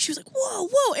like being like, she was like, whoa,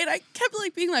 whoa. And I kept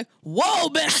like being like, whoa,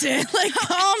 Bessie. Like,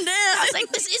 calm down. I was like,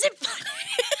 this isn't funny.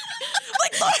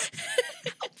 I'm like,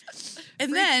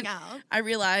 and freaking then out. I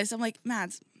realized, I'm like,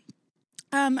 Mads,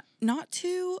 not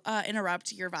to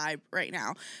interrupt your vibe right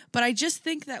now, but I just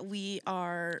think that we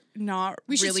are not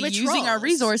We should really switch using our roles.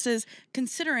 resources,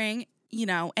 considering, you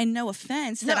know, and no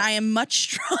offense, that No. I am much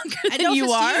stronger I than know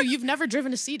you are. You've never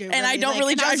driven a Sea-Doo, And I don't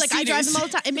really and I was drive like, I drive them Sea-Doos. all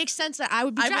the time. It makes sense that I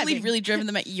would be I've driving. only really driven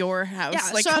them at your house. Yeah,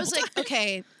 like, so I was couple like, times.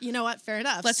 okay, you know what? Fair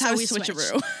enough. Let's So have a we switched.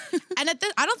 switcheroo. And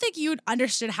I don't think you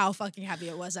understood how fucking heavy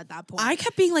it was at that point. I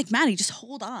kept being like, Maddie, just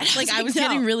hold on. Like, I was no,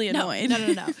 getting really no,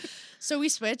 annoyed. No. So we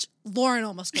switch. Lauren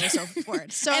almost goes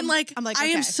overboard. So And like, I'm like, I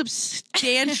okay. am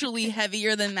substantially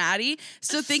heavier than Maddie.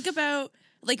 So think about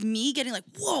like me getting like,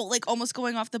 whoa, like almost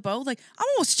going off the boat. Like, I'm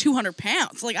almost 200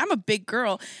 pounds. Like, I'm a big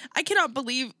girl. I cannot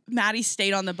believe Maddie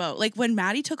stayed on the boat. Like, when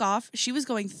Maddie took off, she was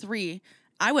going 3.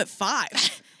 I went 5.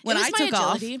 When it was I my took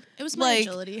agility. off, It was my like,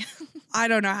 agility. I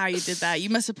don't know how you did that. You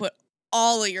must have put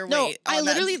all of your No, weight I on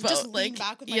that literally boat. just like, leaned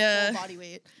back with my whole body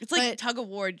weight. It's like But- tug of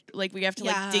war. Like, we have to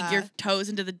like dig your Yeah. toes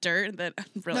into the dirt. And then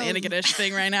really No. in a Ganesh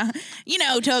thing right now. You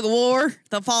know, tug of war,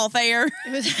 the fall fair.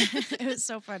 It was it was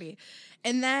so funny.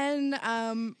 And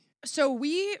then So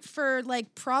we, for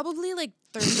like probably like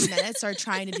 30 minutes, are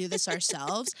trying to do this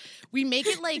ourselves. We make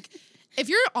it like, if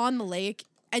you're on the lake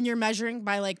and you're measuring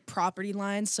by like property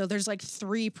lines, so there's like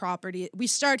 3 property. We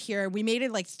start here. We made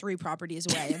it like 3 properties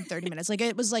away in 30 minutes. Like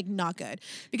it was like not good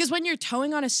because when you're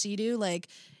towing on a Sea-Doo, like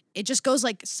it just goes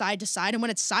like side to side, and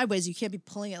when it's sideways, you can't be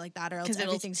pulling it like that, or else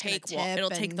everything's gonna tip. It'll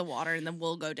take the water, and then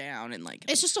we'll go down, and like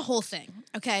it's just a whole thing.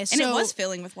 Okay, so and it was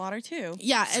filling with water too.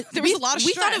 Yeah, there was a lot of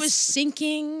we thought it stress. was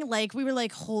sinking. Like we were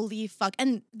like, holy fuck!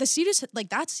 And the Sea-Doo's like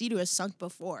that Sea-Doo has sunk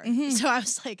before, so I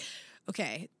was like,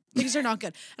 okay. Things are not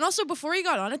good. And also, before we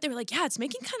got on it, they were like, yeah, it's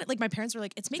making kind of, like, my parents were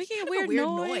like, it's making a weird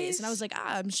noise. And I was like,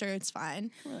 I'm sure it's fine.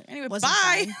 Anyway, wasn't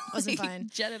bye. Fine. Wasn't fine.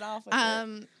 Jet it off with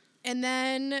it. And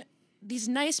then these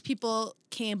nice people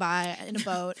came by in a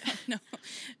boat. No.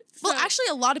 Well, actually,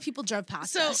 a lot of people drove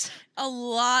past us. A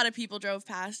lot of people drove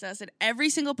past us, and every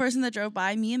single person that drove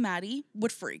by, me and Maddie,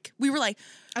 would freak. We were like,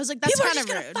 I was like, that's kind of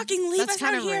rude. Gonna fucking leave that's us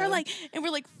out here, rude. like, and we're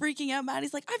like freaking out.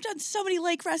 Maddie's like, I've done so many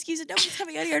lake rescues, and nobody's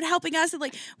coming out here and helping us, and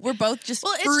like, we're both just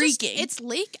freaking. It's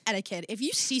lake etiquette. If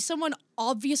you see someone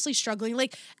obviously struggling,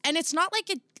 like, and it's not like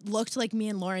it looked like me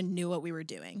and Lauren knew what we were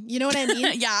doing. You know what I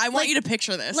mean? Yeah, I want you to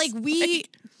picture this. Like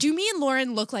do me and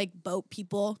Lauren look like boat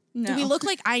people? No. Do we look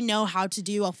like I know how to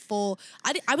do a full?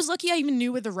 I was lucky I even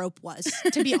knew where the rope was.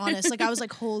 To be honest, like I was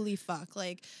like, holy fuck,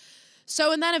 like.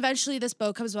 So and then eventually this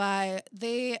boat comes by.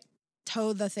 They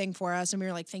towed the thing for us, and we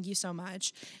were like, thank you so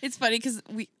much. It's funny because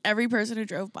every person who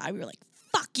drove by, we were like,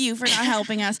 fuck you for not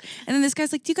helping us. And then this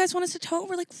guy's like, do you guys want us to tow it?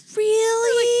 We're like,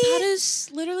 really? We're like, that is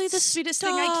literally the sweetest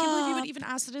thing. I can't believe you would even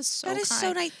ask. That is so That is kind.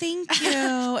 so nice. Thank you.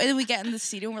 And then we get in the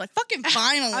Sea-Doo and we're like, fucking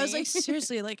finally. I was like,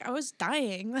 seriously, like I was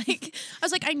dying. Like I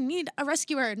was like, I need a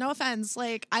rescuer. No offense.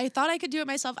 Like I thought I could do it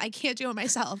myself. I can't do it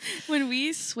myself. When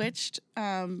we switched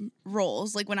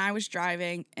roles, like when I was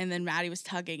driving and then Maddie was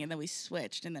tugging and then we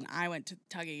switched and then I went to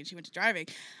tugging and she went to driving,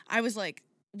 I was like,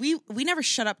 we never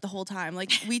shut up the whole time. Like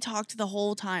we talked the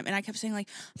whole time, and I kept saying like,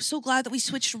 I'm so glad that we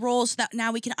switched roles so that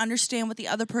now we can understand what the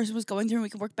other person was going through and we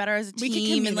can work better as a team. We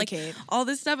can and like all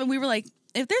this stuff. And we were like,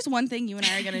 if there's one thing you and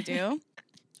I are gonna do,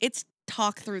 it's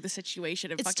talk through the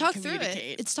situation and It's fucking talk communicate.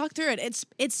 through it. It's talk through it.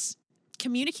 It's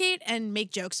communicate and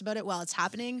make jokes about it while it's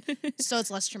happening, so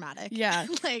it's less traumatic. Yeah.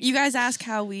 Like You guys ask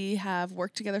how we have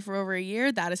worked together for over a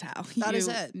year. That is how. That you is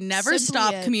it. Never Simply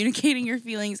stop it. communicating your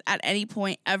feelings at any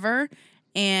point ever.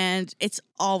 And it's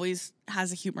always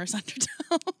has a humorous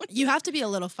undertone. you have to be a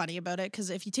little funny about it, because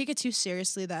if you take it too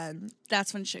seriously, then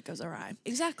That's when shit goes awry.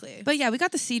 exactly. But yeah, we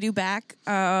got the Sea-Doo back.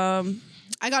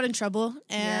 I got in trouble,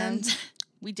 and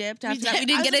We dipped We after that. did. We I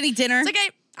didn't was get like- any dinner. it's okay.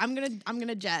 I'm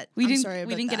gonna jet. We I'm didn't. sorry We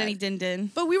about didn't get that. any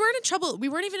din. But we weren't in trouble. We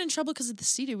weren't even in trouble because of the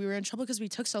Sea-Doo. We were in trouble because we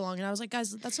took so long. And I was like,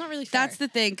 guys, that's not really fair. That's the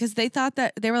thing, because they thought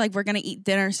that they were like, we're gonna eat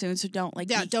dinner soon, so don't like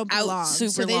be don't be out long.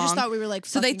 super so they long. just thought we were like.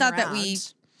 So they fucking thought that we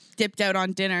around. dipped out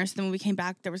on dinner. So then when we came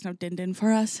back, there was no din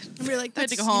for us. And we were like, We had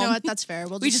that's, to go home. you know what, that's fair.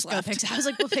 We'll We just just go left. pick. I was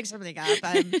like, we'll pick something up.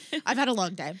 I've had a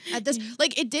long day. At this,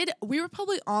 like, it did. We were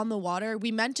probably on the water.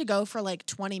 We meant to go for like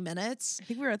 20 minutes. I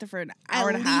think we were out there for an hour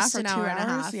and a half or 2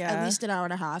 hours. Yeah. At least an hour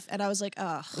and a half. And I was like,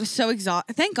 ugh. It was so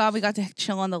exhausted. Thank God we got to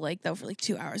chill on the lake though for like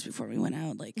 2 hours before we went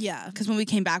out. Like, Yeah. because when we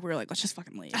came back, we were like, let's just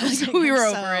fucking leave. I was like, we were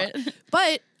so- over it.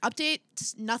 But update,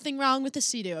 nothing wrong with the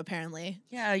Sea-Doo apparently.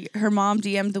 Yeah, her mom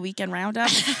DM'd the weekend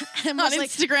roundup And on was like,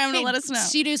 Instagram to hey, let us know.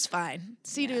 Sea-Doo's fine.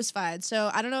 Sea-Doo's fine.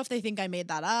 So I don't know if they think I made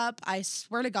that up. I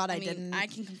swear to God I didn't. I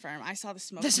can confirm. I saw the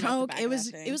smoke. The come out smoke, back it of was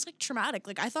that thing. it was like traumatic.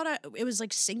 Like I thought it was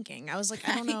like sinking. I was like,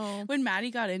 I don't know. When Maddie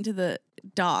got into the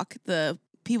dock, the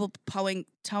people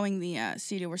towing the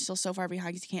Sea-Doo were still so far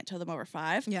behind because you can't tow them over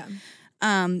 5. Yeah.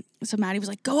 So Maddie was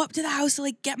like, go up to the house to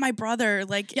like get my brother.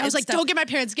 Like, Yeah, I was and like, stuff. don't get my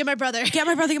parents, get my brother. Get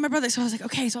my brother. So I was like,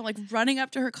 okay. So I'm like running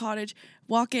up to her cottage,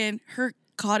 walk in. Her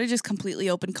cottage is completely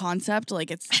open concept.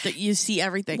 Like it's that you see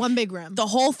everything. One big room. The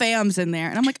whole fam's in there.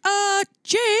 And I'm like,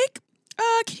 Jake,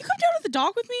 can you come down to the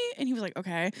dock with me? And he was like,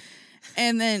 okay.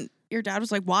 And then your dad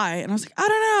was like, why? And I was like, I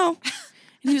don't know.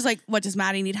 And he was like, what, does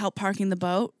Maddie need help parking the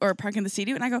boat or parking the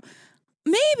Sea-Doo? And I go,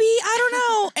 maybe, I don't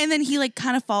know. And then he like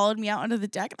kind of followed me out onto the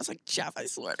deck. And I was like, Jeff, I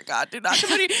swear to God, do not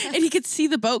come in here. And he could see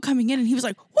the boat coming in and he was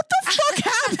like, what the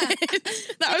fuck happened?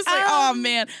 And I was like, oh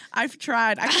man, I've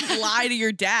tried. I could lie to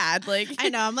your dad. Like, I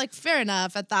know. I'm like, fair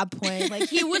enough at that point. Like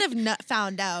he would have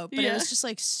found out, but it Yeah. was just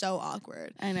like so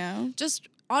awkward. I know. Just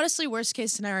honestly, worst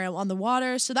case scenario on the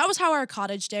water. So that was how our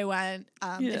cottage day went.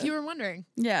 Yeah. If you were wondering,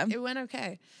 Yeah. it went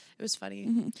okay. It was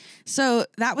funny. So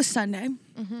that was Sunday.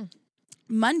 Mm-hmm.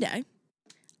 Monday,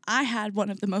 I had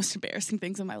one of the most embarrassing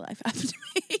things in my life happen to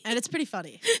me. And it's pretty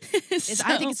funny. So,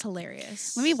 I think it's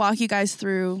hilarious. let me walk you guys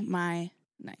through my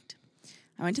night.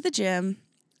 I went to the gym,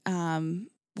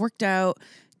 worked out,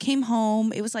 came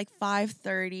home. It was like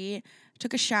 5:30.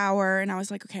 Took a shower, and I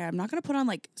was like, okay, I'm not gonna put on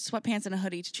like sweatpants and a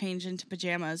hoodie to change into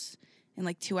pajamas in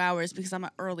like 2 hours because I'm an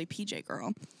early PJ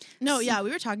girl. No, yeah, we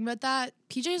were talking about that.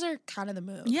 PJs are kind of the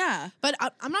move. Yeah, But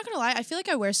I'm not gonna lie. I feel like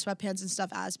I wear sweatpants and stuff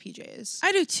as PJs.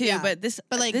 I do too. Yeah. But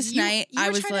like this night, you I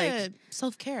were was trying like, to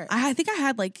self-care. I think I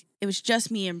had like, it was just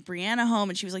me and Brianna home,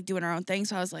 and she was like doing her own thing.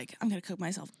 So I was like, I'm gonna cook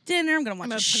myself dinner. I'm gonna watch I'm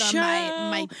gonna a put show.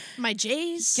 on my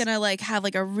J's. Gonna like have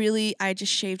like a really. I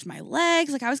just shaved my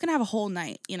legs. Like I was gonna have a whole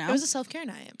night. You know. It was a self-care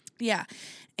night. Yeah,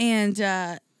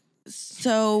 and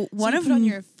so one you of put on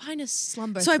your finest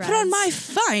slumber. So I put on my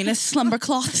threads. finest slumber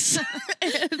cloths.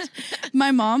 And my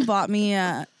mom bought me.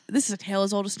 This is a tale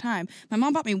as old as time. My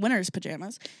mom bought me winter's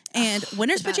pajamas, and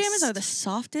winter's the pajamas best. are the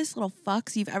softest little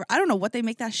fucks you've ever. I don't know what they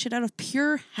make that shit out of.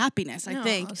 Pure happiness, I No,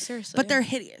 think. seriously. But they're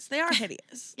hideous. They are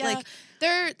hideous. Yeah, Like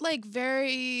they're like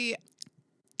very.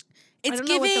 it's don't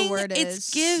know giving. what the word It's is.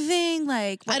 giving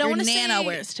like what I don't your wanna nana say-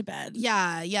 wears to bed.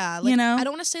 Yeah. Like, You know? I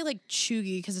don't want to say like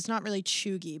chuggy because it's not really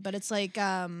chuggy, but it's like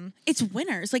It's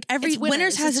winters. Like every It's winters.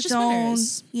 winters has It's its just own,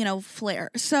 winters. flair.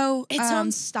 So its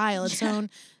own style, its yeah. own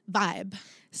vibe.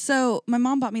 So my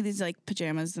mom bought me these like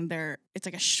pajamas, and it's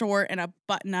like a short and a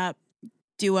button up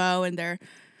duo, and they're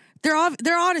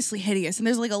honestly hideous. And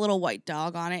there's like a little white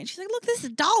dog on it. And she's like, "Look, this is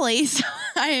Dolly." So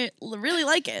I really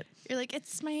like it. You're like,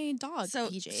 it's my dog. So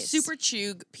PJs. super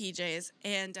chug PJs,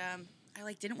 and I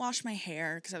like didn't wash my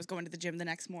hair because I was going to the gym the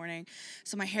next morning.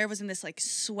 So my hair was in this like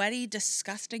sweaty,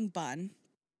 disgusting bun.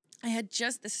 I had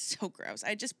this is so gross. I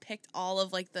had just picked all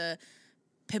of like the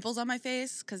pimples on my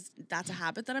face because that's a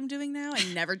habit that I'm doing now. I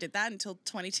never did that until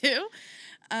 22.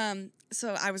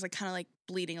 So I was like kind of like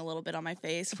bleeding a little bit on my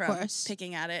face from course.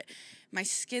 picking at it. My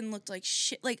skin looked like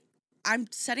shit. Like I'm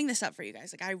setting this up for you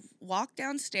guys. Like I walked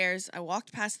downstairs, I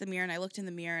walked past the mirror, and I looked in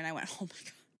the mirror, and I went, "Oh my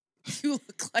god, you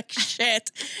look like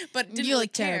shit." But didn't You really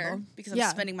look care terrible. because I'm Yeah.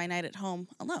 spending my night at home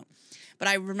alone. But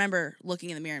I remember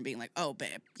looking in the mirror and being like, "Oh,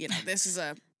 babe, this is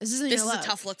a This isn't this your is a look.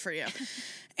 tough look for you."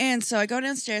 And so I go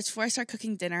downstairs before I start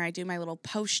cooking dinner. I do my little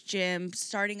post gym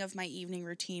starting of my evening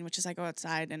routine, which is I go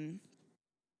outside and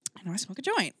I smoke a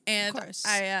joint. And Of course.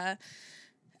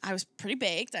 I was pretty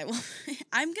baked.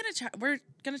 I'm gonna try. We're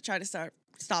gonna try to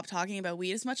stop talking about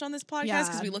weed as much on this podcast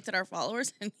because Yeah. we looked at our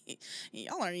followers and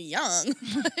y'all are young.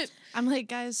 But I'm like,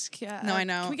 guys, No, I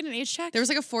know. Can we get an age check? there was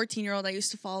like a 14-year-old I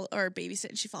used to follow or babysit,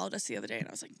 and she followed us the other day, and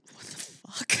I was like, what the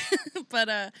fuck?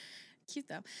 But cute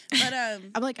though. But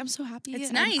I'm like, I'm so happy. It's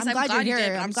I'm- nice. I'm, I'm glad, glad you you're did,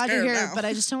 here. but I'm I'm glad you're scared here, now. but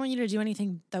I just don't want you to do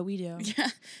anything that we do. Yeah.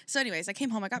 So anyways, I came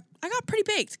home. I got pretty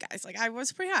baked, guys. Like I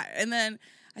was pretty high. And then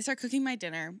I start cooking my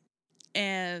dinner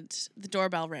and the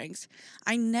doorbell rings.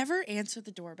 I never answer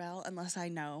the doorbell unless I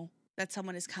know that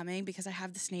someone is coming because I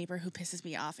have this neighbor who pisses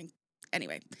me off. And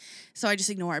anyway, so I just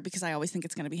ignore it because I always think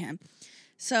it's going to be him.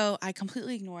 So I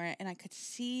completely ignore it, and I could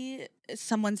see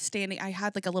someone standing. I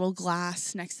had like a little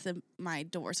glass next to my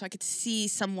door, so I could see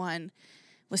someone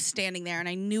was standing there, and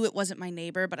I knew it wasn't my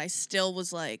neighbor, but I still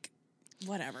was like,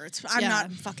 whatever. I'm Yeah.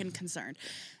 not fucking concerned.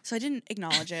 So I didn't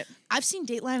acknowledge it. I've seen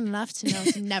Dateline enough to know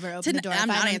to never open the door I'm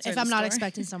not answering if I'm the not door.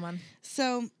 expecting someone.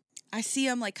 So I see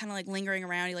him like kind of like lingering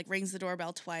around. He like rings the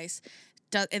doorbell twice,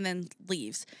 and then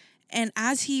leaves. And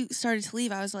as he started to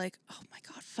leave, I was like, "Oh my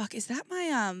god, fuck! Is that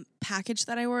my package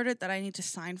that I ordered that I need to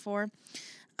sign for?"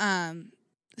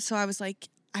 So I was like,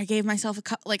 I gave myself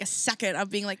a second of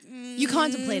being like, You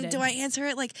contemplated. Do I answer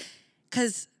it? Like,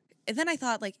 because. And then I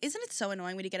thought, like, isn't it so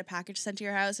annoying when you get a package sent to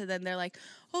your house and then they're like,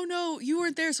 "Oh no, you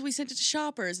weren't there, so we sent it to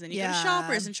Shoppers." And then you go to Yeah.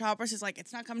 Shoppers, and Shoppers is like,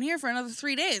 "It's not coming here for another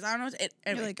 3 days." I don't know.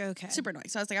 Anyway, You're like, okay. super annoying.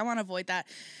 So I was like, I want to avoid that.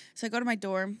 So I go to my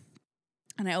door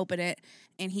and I open it,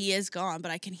 and he is gone,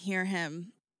 but I can hear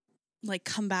him like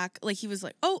come back. Like he was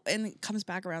like, "Oh," and it comes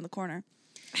back around the corner.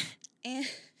 And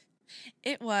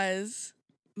it was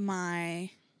my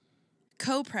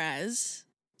co-pres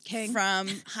King. from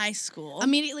high school.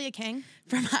 Immediately a king.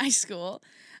 From high school.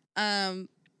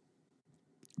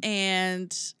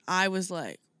 And I was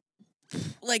like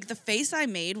the face I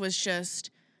made was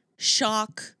just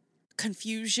shock,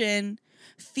 confusion,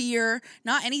 fear,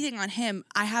 not anything on him.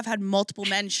 I have had multiple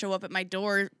men show up at my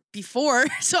door before.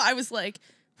 So I was like,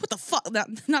 what the fuck?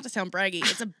 Not to sound braggy,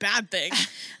 it's a bad thing.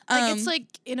 It's like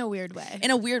in a weird way.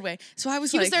 in a weird way. So I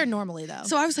was He like, was there normally though.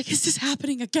 so I was like, is this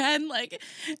happening again? Like,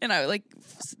 and I like,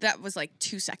 that was like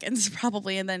 2 seconds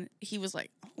probably. And then he was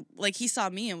like he saw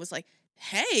me and was like,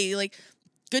 "Hey, like,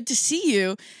 good to see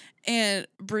you." And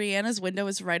Brianna's window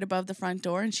was right above the front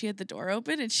door, and she had the door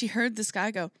open, and she heard this guy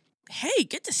go, "Hey,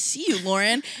 good to see you,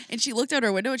 Lauren." And she looked out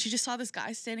her window and she just saw this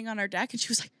guy standing on our deck, and she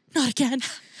was like, "Not again.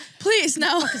 Please,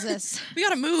 no. What is this? We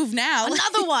gotta move now."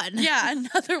 Another one. Yeah,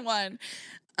 another one.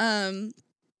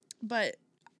 But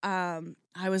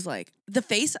I was like,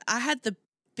 I had the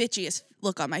bitchiest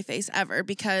look on my face ever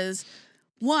because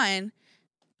one,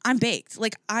 I'm baked.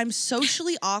 Like, I'm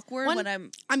socially awkward when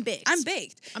I'm baked. I'm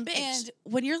baked. And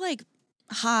when you're like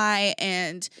high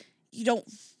and you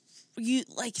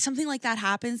like something like that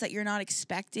happens that you're not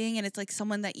expecting, and it's like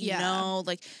someone that you know,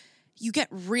 like you get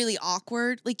really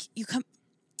awkward. Like you come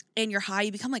and you're high,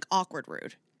 you become like awkward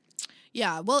rude.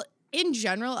 Yeah. Well, in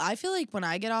general, I feel like when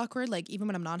I get awkward, like even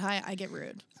when I'm not high, I get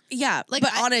rude. Yeah, like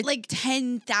but on a like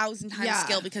 10,000 times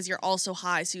scale because you're also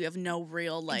high, so you have no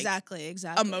real like exactly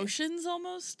emotions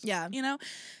almost. Yeah, you know,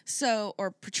 so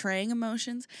or portraying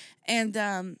emotions,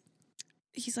 and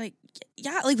he's like,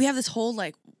 yeah, like we have this whole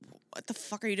like, what the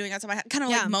fuck are you doing outside my house? Kind of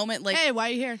like moment, like, hey, why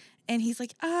are you here? And he's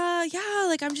like, yeah,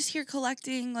 like I'm just here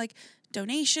collecting like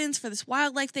donations for this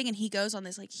wildlife thing, and he goes on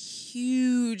this like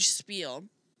huge spiel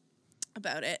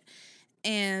about it,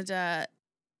 and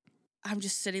I'm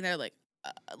just sitting there like,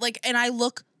 and I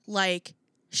look like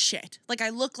shit. Like I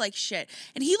look like shit,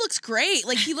 and he looks great.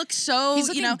 Like he looks so, he's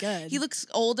looking good. He looks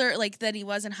older like than he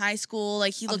was in high school.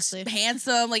 Like he looks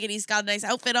handsome. Like and he's got a nice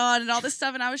outfit on and all this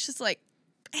stuff. And I was just like,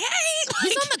 hey, like,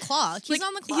 he's on the clock. He's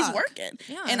on the clock. He's working.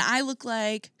 Yeah. And I look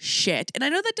like shit. And I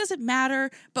know that doesn't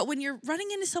matter, but when you're running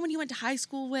into someone you went to high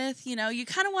school with, you know, you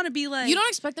kind of want to be like, you don't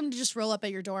expect them to just roll up at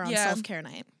your door on self-care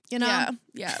night. You know?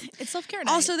 Yeah. It's self-care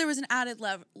night. Also, there was an added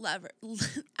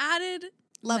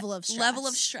level of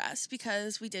stress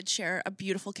because we did share a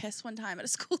beautiful kiss one time at a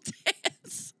school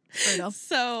dance.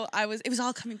 So it was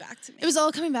all coming back to me. It was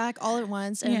all coming back all at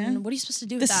once. And what are you supposed to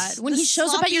do with that? When he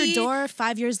shows up at your door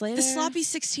 5 years later? The sloppy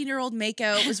 16-year-old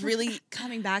makeout was really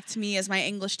coming back to me as my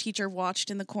English teacher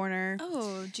watched in the corner.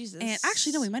 Oh, Jesus. And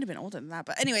actually, no, we might have been older than that.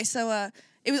 But anyway, so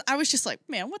I was just like,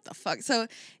 man, what the fuck? So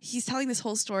he's telling this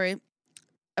whole story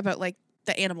about like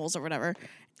the animals or whatever.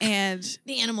 And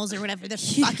the animals or whatever the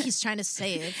fuck he's trying to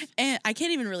save. And I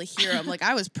can't even really hear him. Like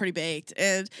I was pretty baked.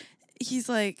 And he's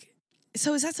like,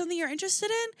 so is that something you're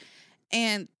interested in?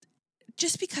 And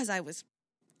just because I was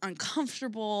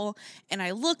uncomfortable and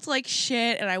I looked like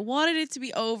shit and I wanted it to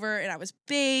be over and I was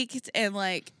baked and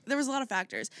like there was a lot of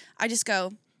factors, I just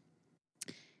go,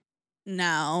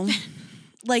 no.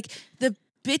 Like the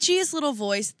bitchiest little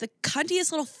voice, the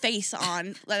cuntiest little face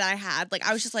on that I had. Like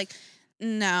I was just like,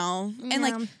 no. Yeah. And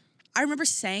like I remember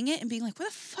saying it and being like, why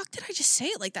the fuck did I just say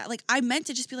it like that? Like I meant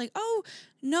to just be like, oh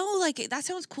no, like that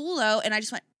sounds cool though. And I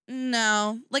just went,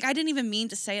 no. Like I didn't even mean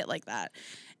to say it like that.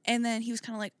 And then he was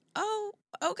kind of like, oh,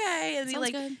 okay. And sounds he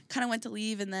like good. kind of went to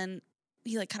leave, and then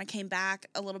he like kind of came back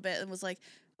a little bit and was like,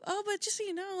 oh, but just so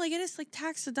you know, like it is like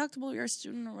tax deductible, you're a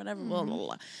student or whatever, blah, blah,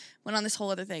 blah. Went on this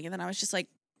whole other thing. And then I was just like,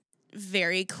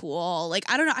 very cool.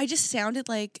 Like, I don't know. I just sounded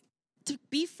like, to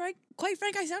be quite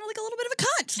frank, I sounded like a little bit of a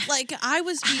cunt. Like I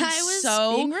was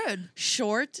being rude,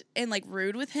 short and like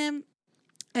rude with him.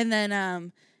 And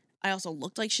then I also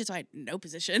looked like shit, so I had no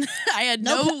position. I had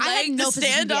no leg to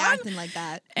stand on. Acting like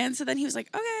that. And so then he was like,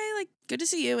 okay, like good to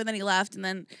see you. And then he left. And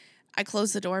then I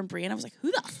closed the door, and Brianna was like,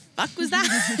 who the fuck was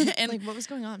that? And like, what was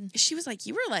going on? She was like,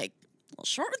 you were like a little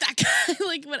short with that guy.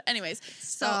 Like, what? Anyways,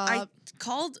 so I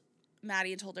called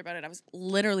Maddie and told her about it. I was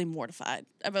literally mortified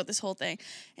about this whole thing.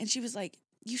 And she was like,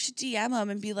 you should DM him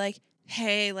and be like,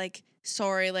 hey, like,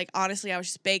 sorry, like, honestly, I was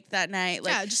just baked that night.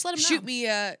 Like, yeah, just let him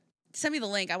know. Send me the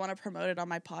link. I want to promote it on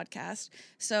my podcast.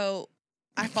 So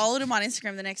I followed him on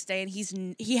Instagram the next day, and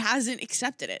he hasn't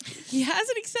accepted it. He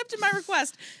hasn't accepted my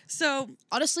request. So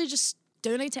honestly, just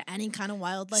donate to any kind of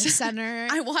wildlife center.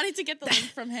 I wanted to get the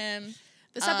link from him.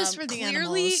 This up is for the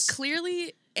animals.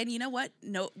 Clearly, and you know what?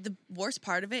 No, the worst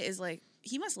part of it is like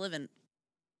he must live in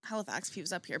Halifax if he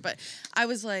was up here. But I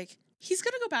was like, he's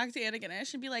gonna go back to Anna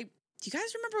Ganesh and be like, do you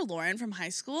guys remember Lauren from high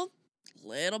school?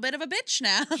 Little bit of a bitch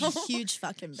now. Huge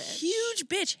fucking bitch. Huge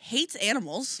bitch. Hates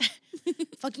animals.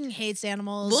 Fucking hates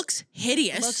animals. Looks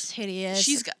hideous.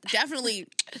 She's definitely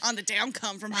on the down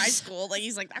come from high school. Like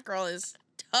he's like, that girl is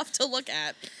tough to look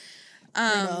at.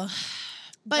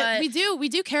 But we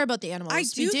do care about the animals. I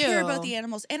do care about the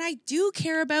animals, and I do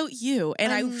care about you.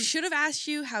 And I should have asked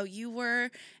you how you were.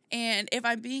 And if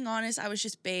I'm being honest, I was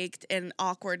just baked and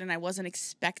awkward, and I wasn't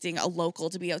expecting a local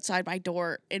to be outside my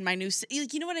door in my new city.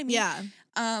 Like, you know what I mean?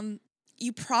 Yeah.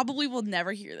 You probably will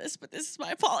never hear this, but this is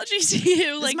my apology to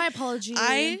you. This is my apology.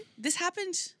 This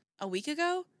happened a week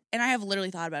ago, and I have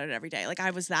literally thought about it every day. Like,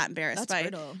 I was that embarrassed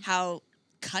by how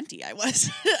cunty I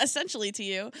was, essentially, to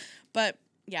you. But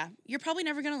yeah, you're probably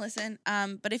never gonna listen.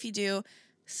 But if you do,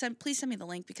 please send me the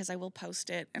link because I will post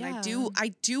it. And I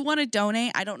do want to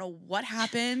donate. I don't know what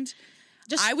happened.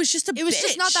 I was just It was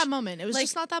just not that moment. It was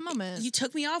just not that moment. You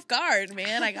took me off guard,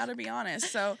 man. I gotta be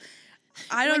honest. So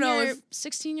I don't when know your if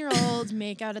 16-year-old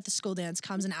makeout at the school dance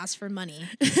comes and asks for money.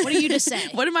 What are you to say?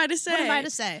 what am I to say? What am I to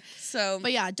say? So,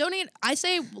 But yeah, donate. I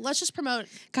say let's just promote.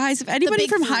 guys, if anybody big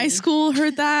from high three. school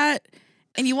heard that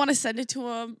and you want to send it to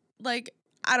them, like,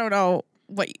 I don't know.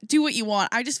 Do what you want.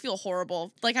 I just feel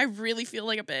horrible. Like, I really feel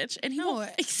like a bitch. And he No,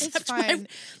 won't it's accept fine.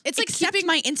 It's like accept keeping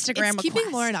my Instagram It's keeping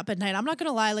request. Lauren up at night. I'm not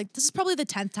gonna lie. Like this is probably the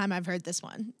 10th time I've heard this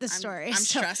story. I'm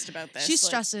So stressed about this. she's Like,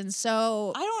 stressing.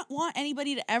 So I don't want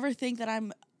anybody to ever think that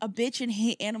I'm a bitch and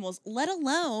hate animals, let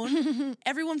alone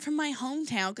everyone from my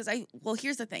hometown. Because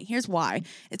here's the thing. Here's why.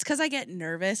 It's because I get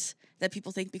nervous that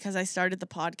people think because I started the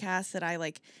podcast that I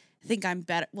like think I'm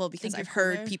better. Well, because Think I've you're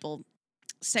heard cooler? people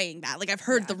saying that. Like I've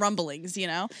heard the rumblings, you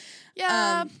know,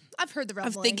 yeah, I've heard the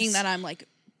rumblings of thinking that I'm like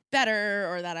better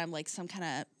or that I'm like some kind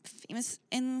of famous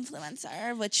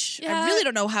influencer, which I Yeah. really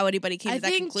don't know how anybody came I to that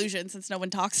think- conclusion since no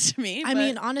one talks to me. I but-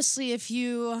 mean, honestly, if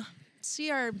you see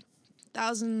our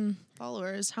 1,000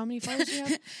 followers, how many followers do you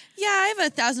have? yeah, I have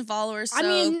 1,000 followers. So I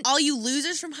mean- all you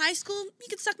losers from high school, you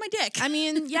can suck my dick. I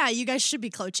mean, yeah, you guys should be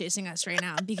clout chasing us right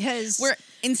now because We're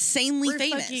insanely we're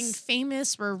famous. fucking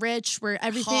famous. We're rich. We're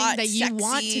everything Hot, that you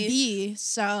want to sexy. be.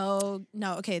 So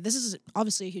no, okay, this is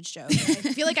obviously a huge joke. I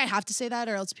feel like I have to say that,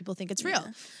 or else people think it's real.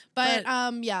 But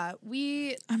yeah,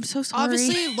 we I'm so sorry.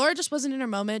 obviously Laura just wasn't in her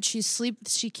moment.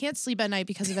 She can't sleep at night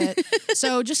because of it.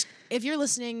 So just if you're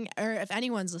listening, or if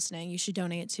anyone's listening, you should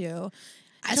donate to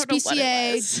I don't know what it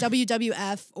SPCA, was.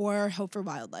 WWF, or Hope for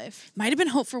Wildlife. Might have been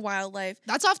Hope for Wildlife.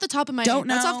 That's off the top of my Don't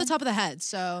That's off know. the top of the head.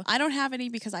 So I don't have any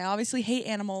because I obviously hate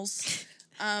animals.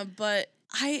 But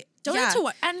I donate yeah. to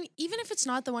what? And even if it's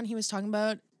not the one he was talking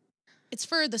about, it's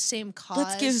for the same cause.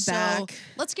 Let's give So back.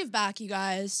 let's give back, you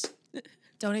guys.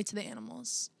 Donate to the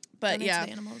animals. But Donate yeah. to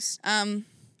the animals. Oh, You know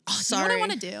sorry. what I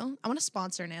want to do? I want to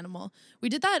sponsor an animal. We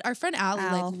did that. Our friend Allie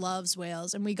Al. like loves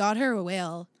whales, and we got her a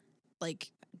whale.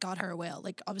 Like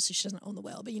obviously she doesn't own the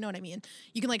whale, but you know what I mean.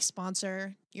 You can like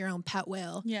sponsor your own pet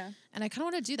whale, Yeah. and I kind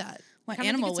of want to do that. What I kinda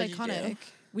animal think would it's you iconic.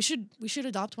 do? We should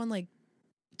adopt one like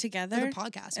for Together the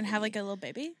podcast and have maybe. like a little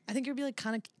baby? I think it'd be like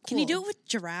kind of. Cool. Can you do it with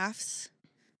giraffes?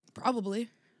 Probably.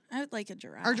 I would like a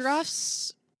giraffe. Are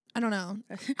giraffes? I don't know.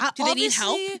 Do they need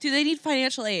help? Obviously, Do they need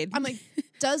financial aid? I'm like,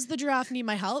 does the giraffe need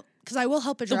my help? Because I will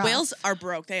help a the giraffe. whales are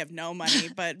broke. They have no money,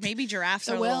 but maybe giraffes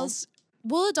The are whales.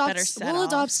 We'll adopt. better set We'll off.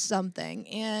 adopt something,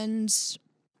 and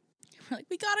We're like,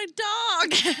 we got a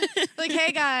dog. like,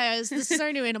 hey guys, this is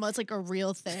our new animal. It's like a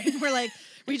real thing. We're like,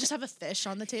 we just have a fish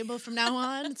on the table from now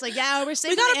on. It's like, yeah, we're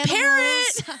saving got the a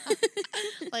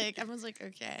animals. Like everyone's like,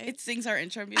 okay. It sings our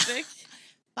intro music.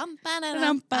 Bum,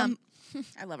 ba-da-dum, Bum.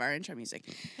 I love our intro music.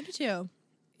 I do too.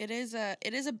 It is a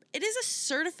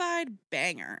certified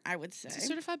banger, I would say. It's a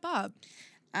certified Bob.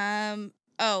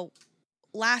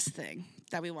 Last thing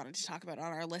that we wanted to talk about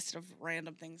on our list of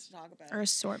random things to talk about Or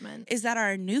assortment. is that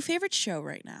our new favorite show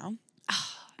right now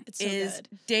It's so is good.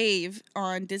 Dave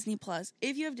on Disney Plus.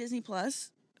 If you have Disney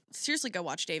Plus, seriously go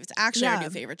watch Dave. It's actually our Yeah. new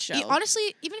favorite show.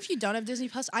 Honestly, even if you don't have Disney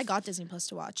Plus, I got Disney Plus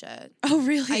to watch it. Oh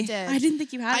really? I did. I didn't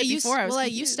think you had it used before. I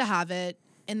used to have it,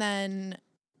 and then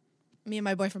me and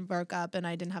my boyfriend broke up, and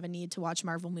I didn't have a need to watch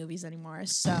Marvel movies anymore.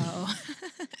 So,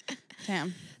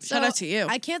 Damn. so Shout out to you.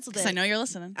 I canceled Because it. I know you're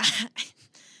listening.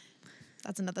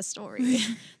 That's another story.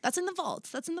 That's in the vault.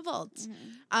 That's in the vault.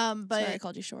 But Sorry, I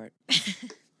called you short.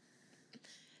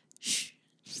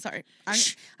 Sorry.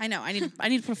 I know. I need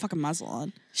to put a fucking muzzle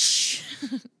on. shh.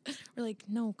 We're like,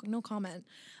 no comment.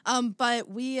 But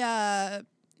we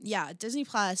Disney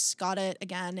Plus got it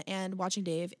again and watching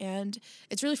Dave, and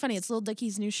it's really funny. It's Lil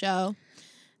Dicky's new show.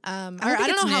 I think don't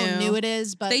it's know how new. new it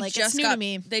is, but like it's new to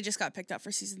me. They just got picked up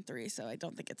for season 3, so I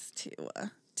don't think it's too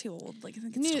old. Like I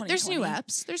think it's There's new 2020.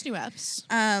 apps. There's new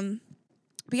apps.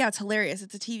 But yeah, it's hilarious.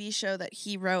 It's a TV show that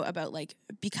he wrote about like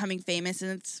becoming famous, and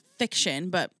it's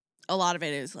fiction, but a lot of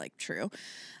it is like true.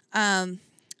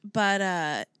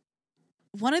 But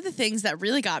one of the things that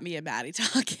really got me and Maddie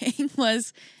talking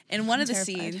was in one I'm of the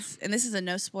terrified. scenes, and this is a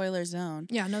no spoiler zone.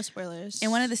 Yeah, no spoilers.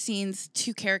 In one of the scenes,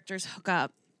 two characters hook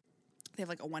up. They have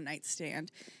like a one night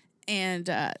stand, and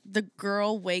the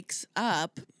girl wakes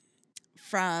up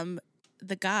from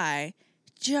the guy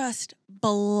just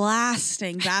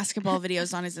blasting basketball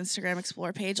videos on his Instagram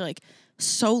Explore page, like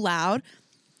so loud.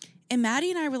 And Maddie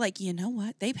and I were like, you know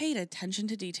what? They paid attention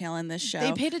to detail in this show.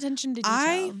 They paid attention to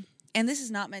detail. And this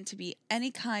is not meant to be any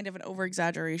kind of an over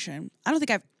exaggeration. I don't think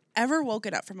I've ever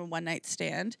woken up from a one night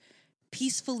stand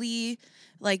peacefully,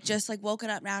 like just like woken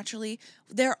up naturally.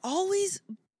 They're always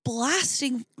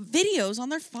blasting videos on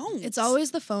their phones. It's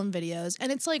always the phone videos,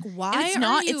 and it's like, why? And it's are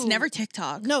not. you... It's never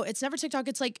TikTok. No, it's never TikTok.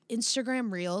 It's like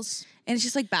Instagram Reels. And it's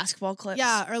just like basketball clips.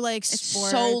 Yeah, or like It's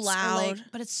sports. so or like- loud.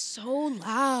 but it's so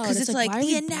loud Because it's like why are the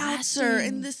we announcer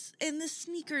blasting? and the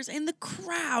sneakers and the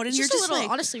crowd, and It's you're just a just little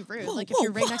like, honestly rude. whoa, Like whoa, if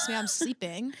you're right whoa. next to me, I'm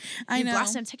sleeping. I you know.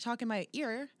 blast on TikTok in my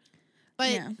ear.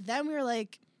 But Yeah. then we were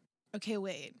like, okay,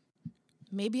 wait,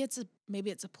 maybe it's a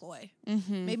ploy.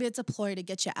 Mm-hmm. Maybe it's a ploy to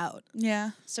get you out.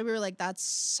 Yeah. So we were like, that's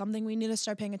something we need to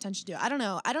start paying attention to. I don't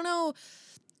know.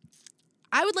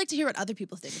 I would like to hear what other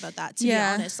people think about that, to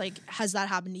Yeah. be honest. Like, has that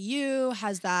happened to you?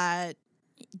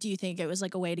 Do you think it was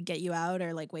like a way to get you out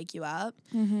or like wake you up?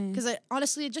 Mm-hmm. Because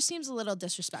honestly, it just seems a little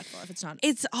disrespectful if it's not.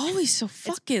 It's always so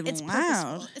fucking It's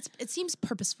loud. purposeful. It seems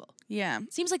purposeful. Yeah.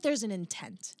 It seems like there's an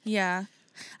intent. Yeah.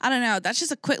 I don't know. That's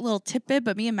just a quick little tidbit,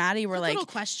 but me and Maddie were like, little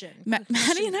question. Maddie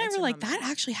and I answer were like, moment. that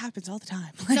actually happens all the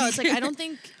time. No, it's like I don't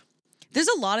think. There's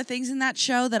a lot of things in that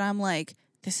show that I'm like,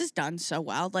 this is done so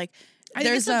well. Like, I think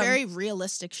there's it's a very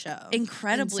realistic show.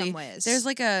 incredibly. in some ways. There's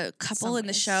like a couple in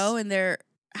the show and they're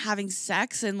having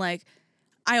sex, and like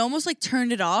I almost like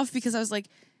turned it off because I was like,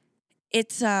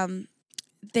 it's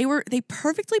they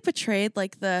perfectly portrayed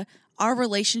like our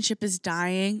relationship is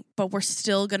dying, but we're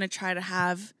still gonna try to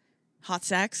have hot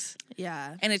sex.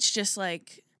 Yeah. And it's just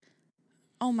like,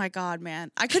 oh my God,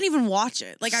 man. I couldn't even watch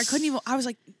it. Like I was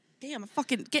like, damn, I'm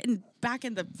fucking getting back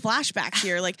in the flashbacks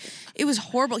here. Like it was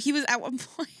horrible. He was at one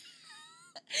point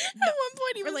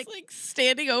he was like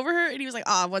standing over her and he was like,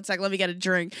 1 sec, let me get a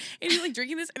drink. And he's like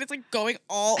drinking this and it's like going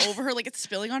all over her, like it's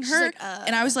spilling on her. like,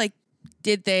 and I was like,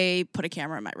 did they put a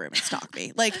camera in my room and stalk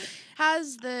me? Like,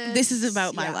 this is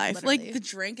about my life. literally. Like the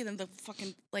drink and then the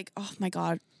fucking like, oh my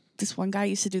God. This one guy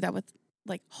used to do that with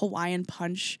like Hawaiian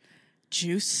punch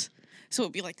juice. So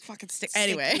it'd be like fucking stick.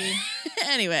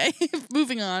 Anyway,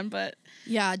 moving on. But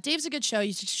Yeah, Dave's a good show.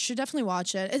 You should definitely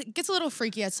watch it. It gets a little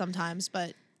freaky at sometimes,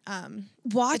 but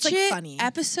watch it's like it. funny.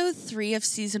 Episode 3 of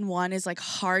season 1 is like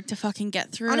hard to fucking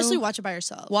get through. Honestly, watch it by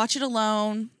yourself. Watch it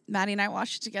alone. Maddie and I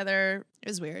watched it together. It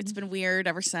was weird. It's been weird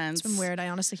ever since. It's been weird. I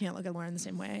honestly can't look at Lauren the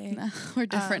same way. No, we're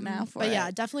different now. For but it. yeah,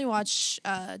 definitely watch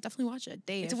it.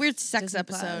 Dave. It's a weird sex Disney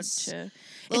episode. Plus. It's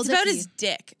Lil about Dicky. his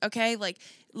dick. Okay, like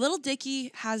little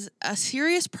Dicky has a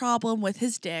serious problem with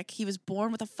his dick. He was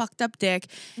born with a fucked up dick.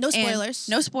 No And- spoilers.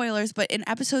 no spoilers. But in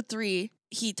episode 3,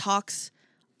 he talks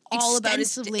all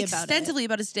Extensively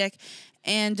about his dick,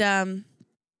 and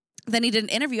then he did an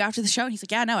interview after the show, and he's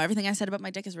like, "Yeah, no, everything I said about my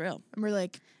dick is real," And we're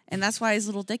like, and that's why he's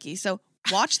little Dicky. So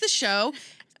watch the show,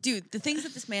 dude. The things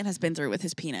that this man has been through with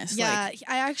his penis, yeah, like,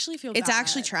 I actually feel it's bad.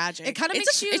 actually tragic. It kinda It's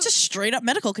makes a, you- It's a straight up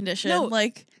medical condition. No.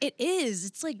 Like, It is.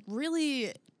 It's like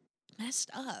really messed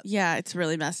up. yeah, it's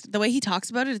really messed. The way he talks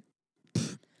about it,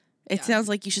 it Yeah. sounds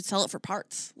like you should sell it for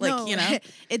parts. Like, No, you know.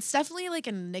 it's definitely like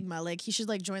an enigma. Like he should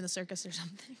like join the circus or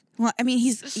something. Well, I mean,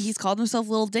 he's called himself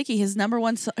Little Dicky. His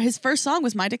his first song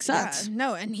was "My Dick Sucks." Yeah,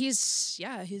 no, and he's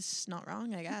not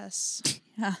wrong, I guess.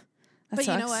 Yeah, that But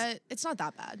you know sucks. what? It's not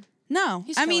that bad. No,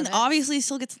 He's I mean, killing it. obviously, he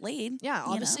still gets laid. Yeah,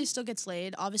 you obviously know? he still gets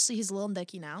laid. Obviously he's a little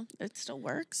dicky now. It still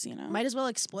works, you know. Might as well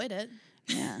exploit it.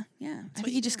 Yeah. I what think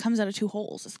you he just do. comes out of 2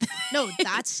 holes. No,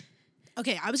 that's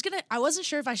okay. I wasn't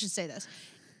sure if I should say this.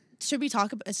 Should we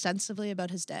talk extensively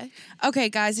about his day? Okay,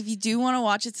 guys, if you do want to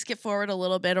watch it, skip forward a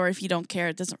little bit, or if you don't care,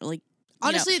 it doesn't really.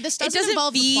 Honestly, this it doesn't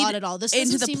involve the feed plot at all. This into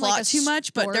doesn't the seem plot like a too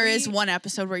much, but there is story. one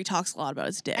episode where he talks a lot about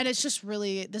his dick. And it's just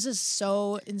really, this is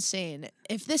so insane.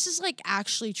 If this is like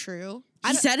actually true,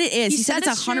 he said it is. He said it's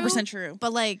it's 100% true.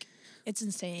 but like, it's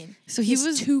insane. So he has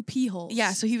was 2 pee holes.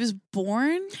 Yeah, so he was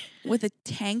born with a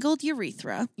tangled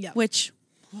urethra, Yeah. which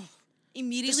just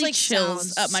immediately like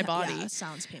chills sounds, up my body. Yeah,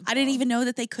 sounds painful. I didn't even know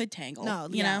that they could tangle. No,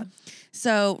 you yeah. know.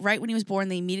 So right when he was born,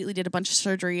 they immediately did a bunch of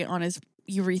surgery on his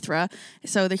urethra,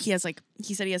 so that he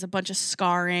said he has a bunch of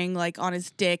scarring like on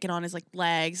his dick and on his like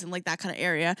legs and like that kind of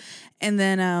area. And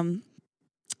then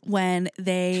when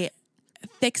they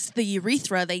fixed the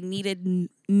urethra, they needed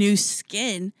new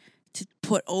skin to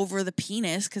put over the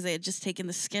penis because they had just taken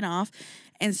the skin off,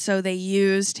 and so they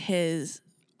used his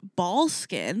ball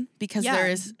skin because Yeah.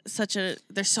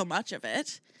 there's so much of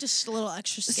it. Just a little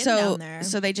extra skin So down there.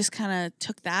 so they just kind of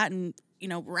took that and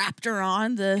wrapped her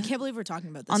on I the can't believe we're talking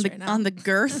about this on the right now. on the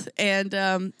girth, and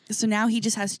so now he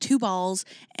just has 2 balls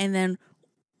and then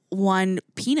 1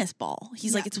 penis ball.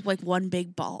 He's like, Yeah. it's like 1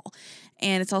 big ball,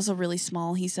 and it's also really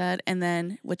small. He said, and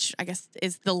then which I guess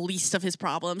is the least of his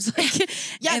problems. Like,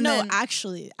 yeah, and no, then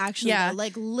actually, Yeah. though,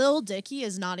 like Lil Dicky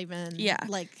is not even Yeah.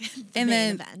 like the And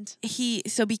main then event.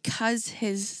 because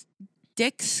his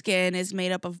dick skin is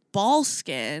made up of ball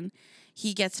skin,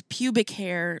 he gets pubic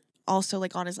hair also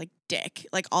like on his like dick,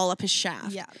 like all up his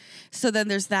shaft. Yeah. So then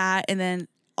there's that, and then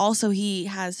also he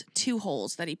has 2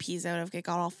 holes that he pees out of. It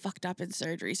got all fucked up in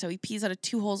surgery, so he pees out of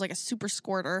 2 holes like a super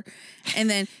squirter, and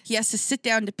then he has to sit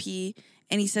down to pee.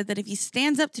 And he said that if he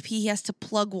stands up to pee, he has to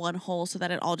plug 1 hole so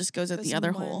that it all just goes out the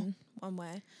other hole. One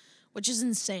way, which is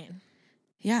insane.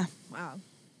 Yeah. Wow.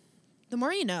 The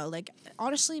more you know, like,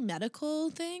 honestly,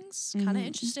 medical things, kind of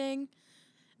interesting.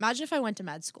 Imagine if I went to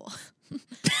med school.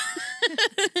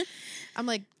 I'm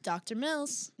like, Dr.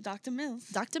 Mills. Dr. Mills.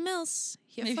 Dr. Mills.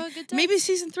 Here for a good day. Maybe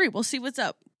season 3. We'll see what's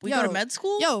up. We go to med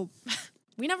school? Yo,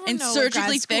 we never and know.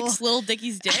 surgically fix Little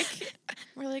Dickie's dick?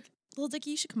 We're like, Little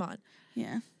Dickie, you should come on.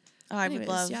 Yeah. Oh, I would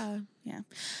love. Yeah.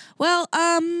 Well,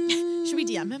 should we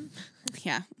DM him?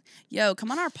 Yeah. Yo,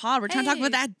 come on our pod. We're trying to talk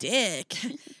about that dick.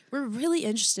 We're really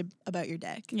interested about your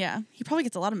dick. Yeah. He probably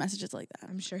gets a lot of messages like that.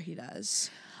 I'm sure he does.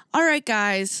 All right,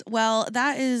 guys. Well,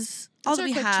 that is all that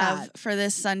we have chat for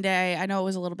this Sunday. I know it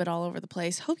was a little bit all over the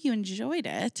place. Hope you enjoyed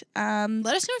it. Let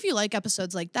us know if you like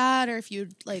episodes like that, or if you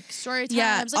like story times.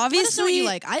 Yeah, like, obviously, let us know what you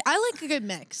like. I like a good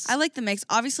mix. I like the mix.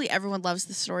 Obviously, everyone loves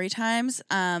the story times.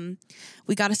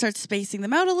 We got to start spacing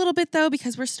them out a little bit though,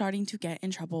 because we're starting to get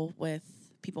in trouble with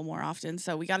people more often.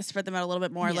 So we got to spread them out a little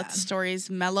bit more. Yeah. Let the stories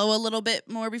mellow a little bit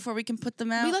more before we can put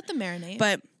them out. We let them marinate,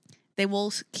 but they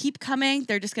will keep coming.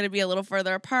 They're just going to be a little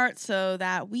further apart so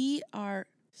that we are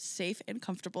safe and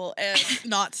comfortable and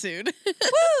not sued.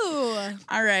 Woo!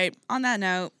 All right. On that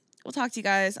note, we'll talk to you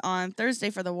guys on Thursday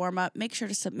for the warm-up. Make sure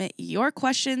to submit your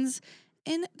questions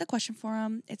in the question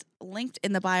forum. It's linked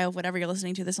in the bio of whatever you're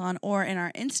listening to this on, or in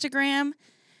our Instagram.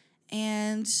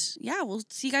 And yeah, we'll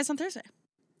see you guys on Thursday.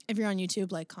 If you're on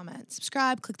YouTube, like, comment,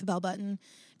 subscribe, click the bell button.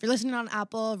 If you're listening on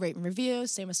Apple, rate and review.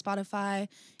 Same with Spotify.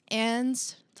 And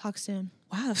talk soon.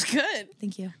 Wow, that was good.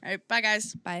 Thank you. All right. Bye,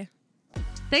 guys. Bye.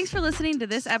 Thanks for listening to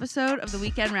this episode of the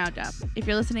Weekend Roundup. If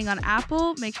you're listening on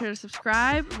Apple, make sure to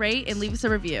subscribe, rate, and leave us a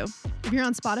review. If you're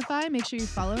on Spotify, make sure you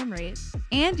follow and rate.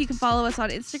 And you can follow us on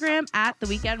Instagram at the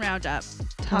Weekend Roundup.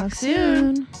 Talk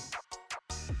soon.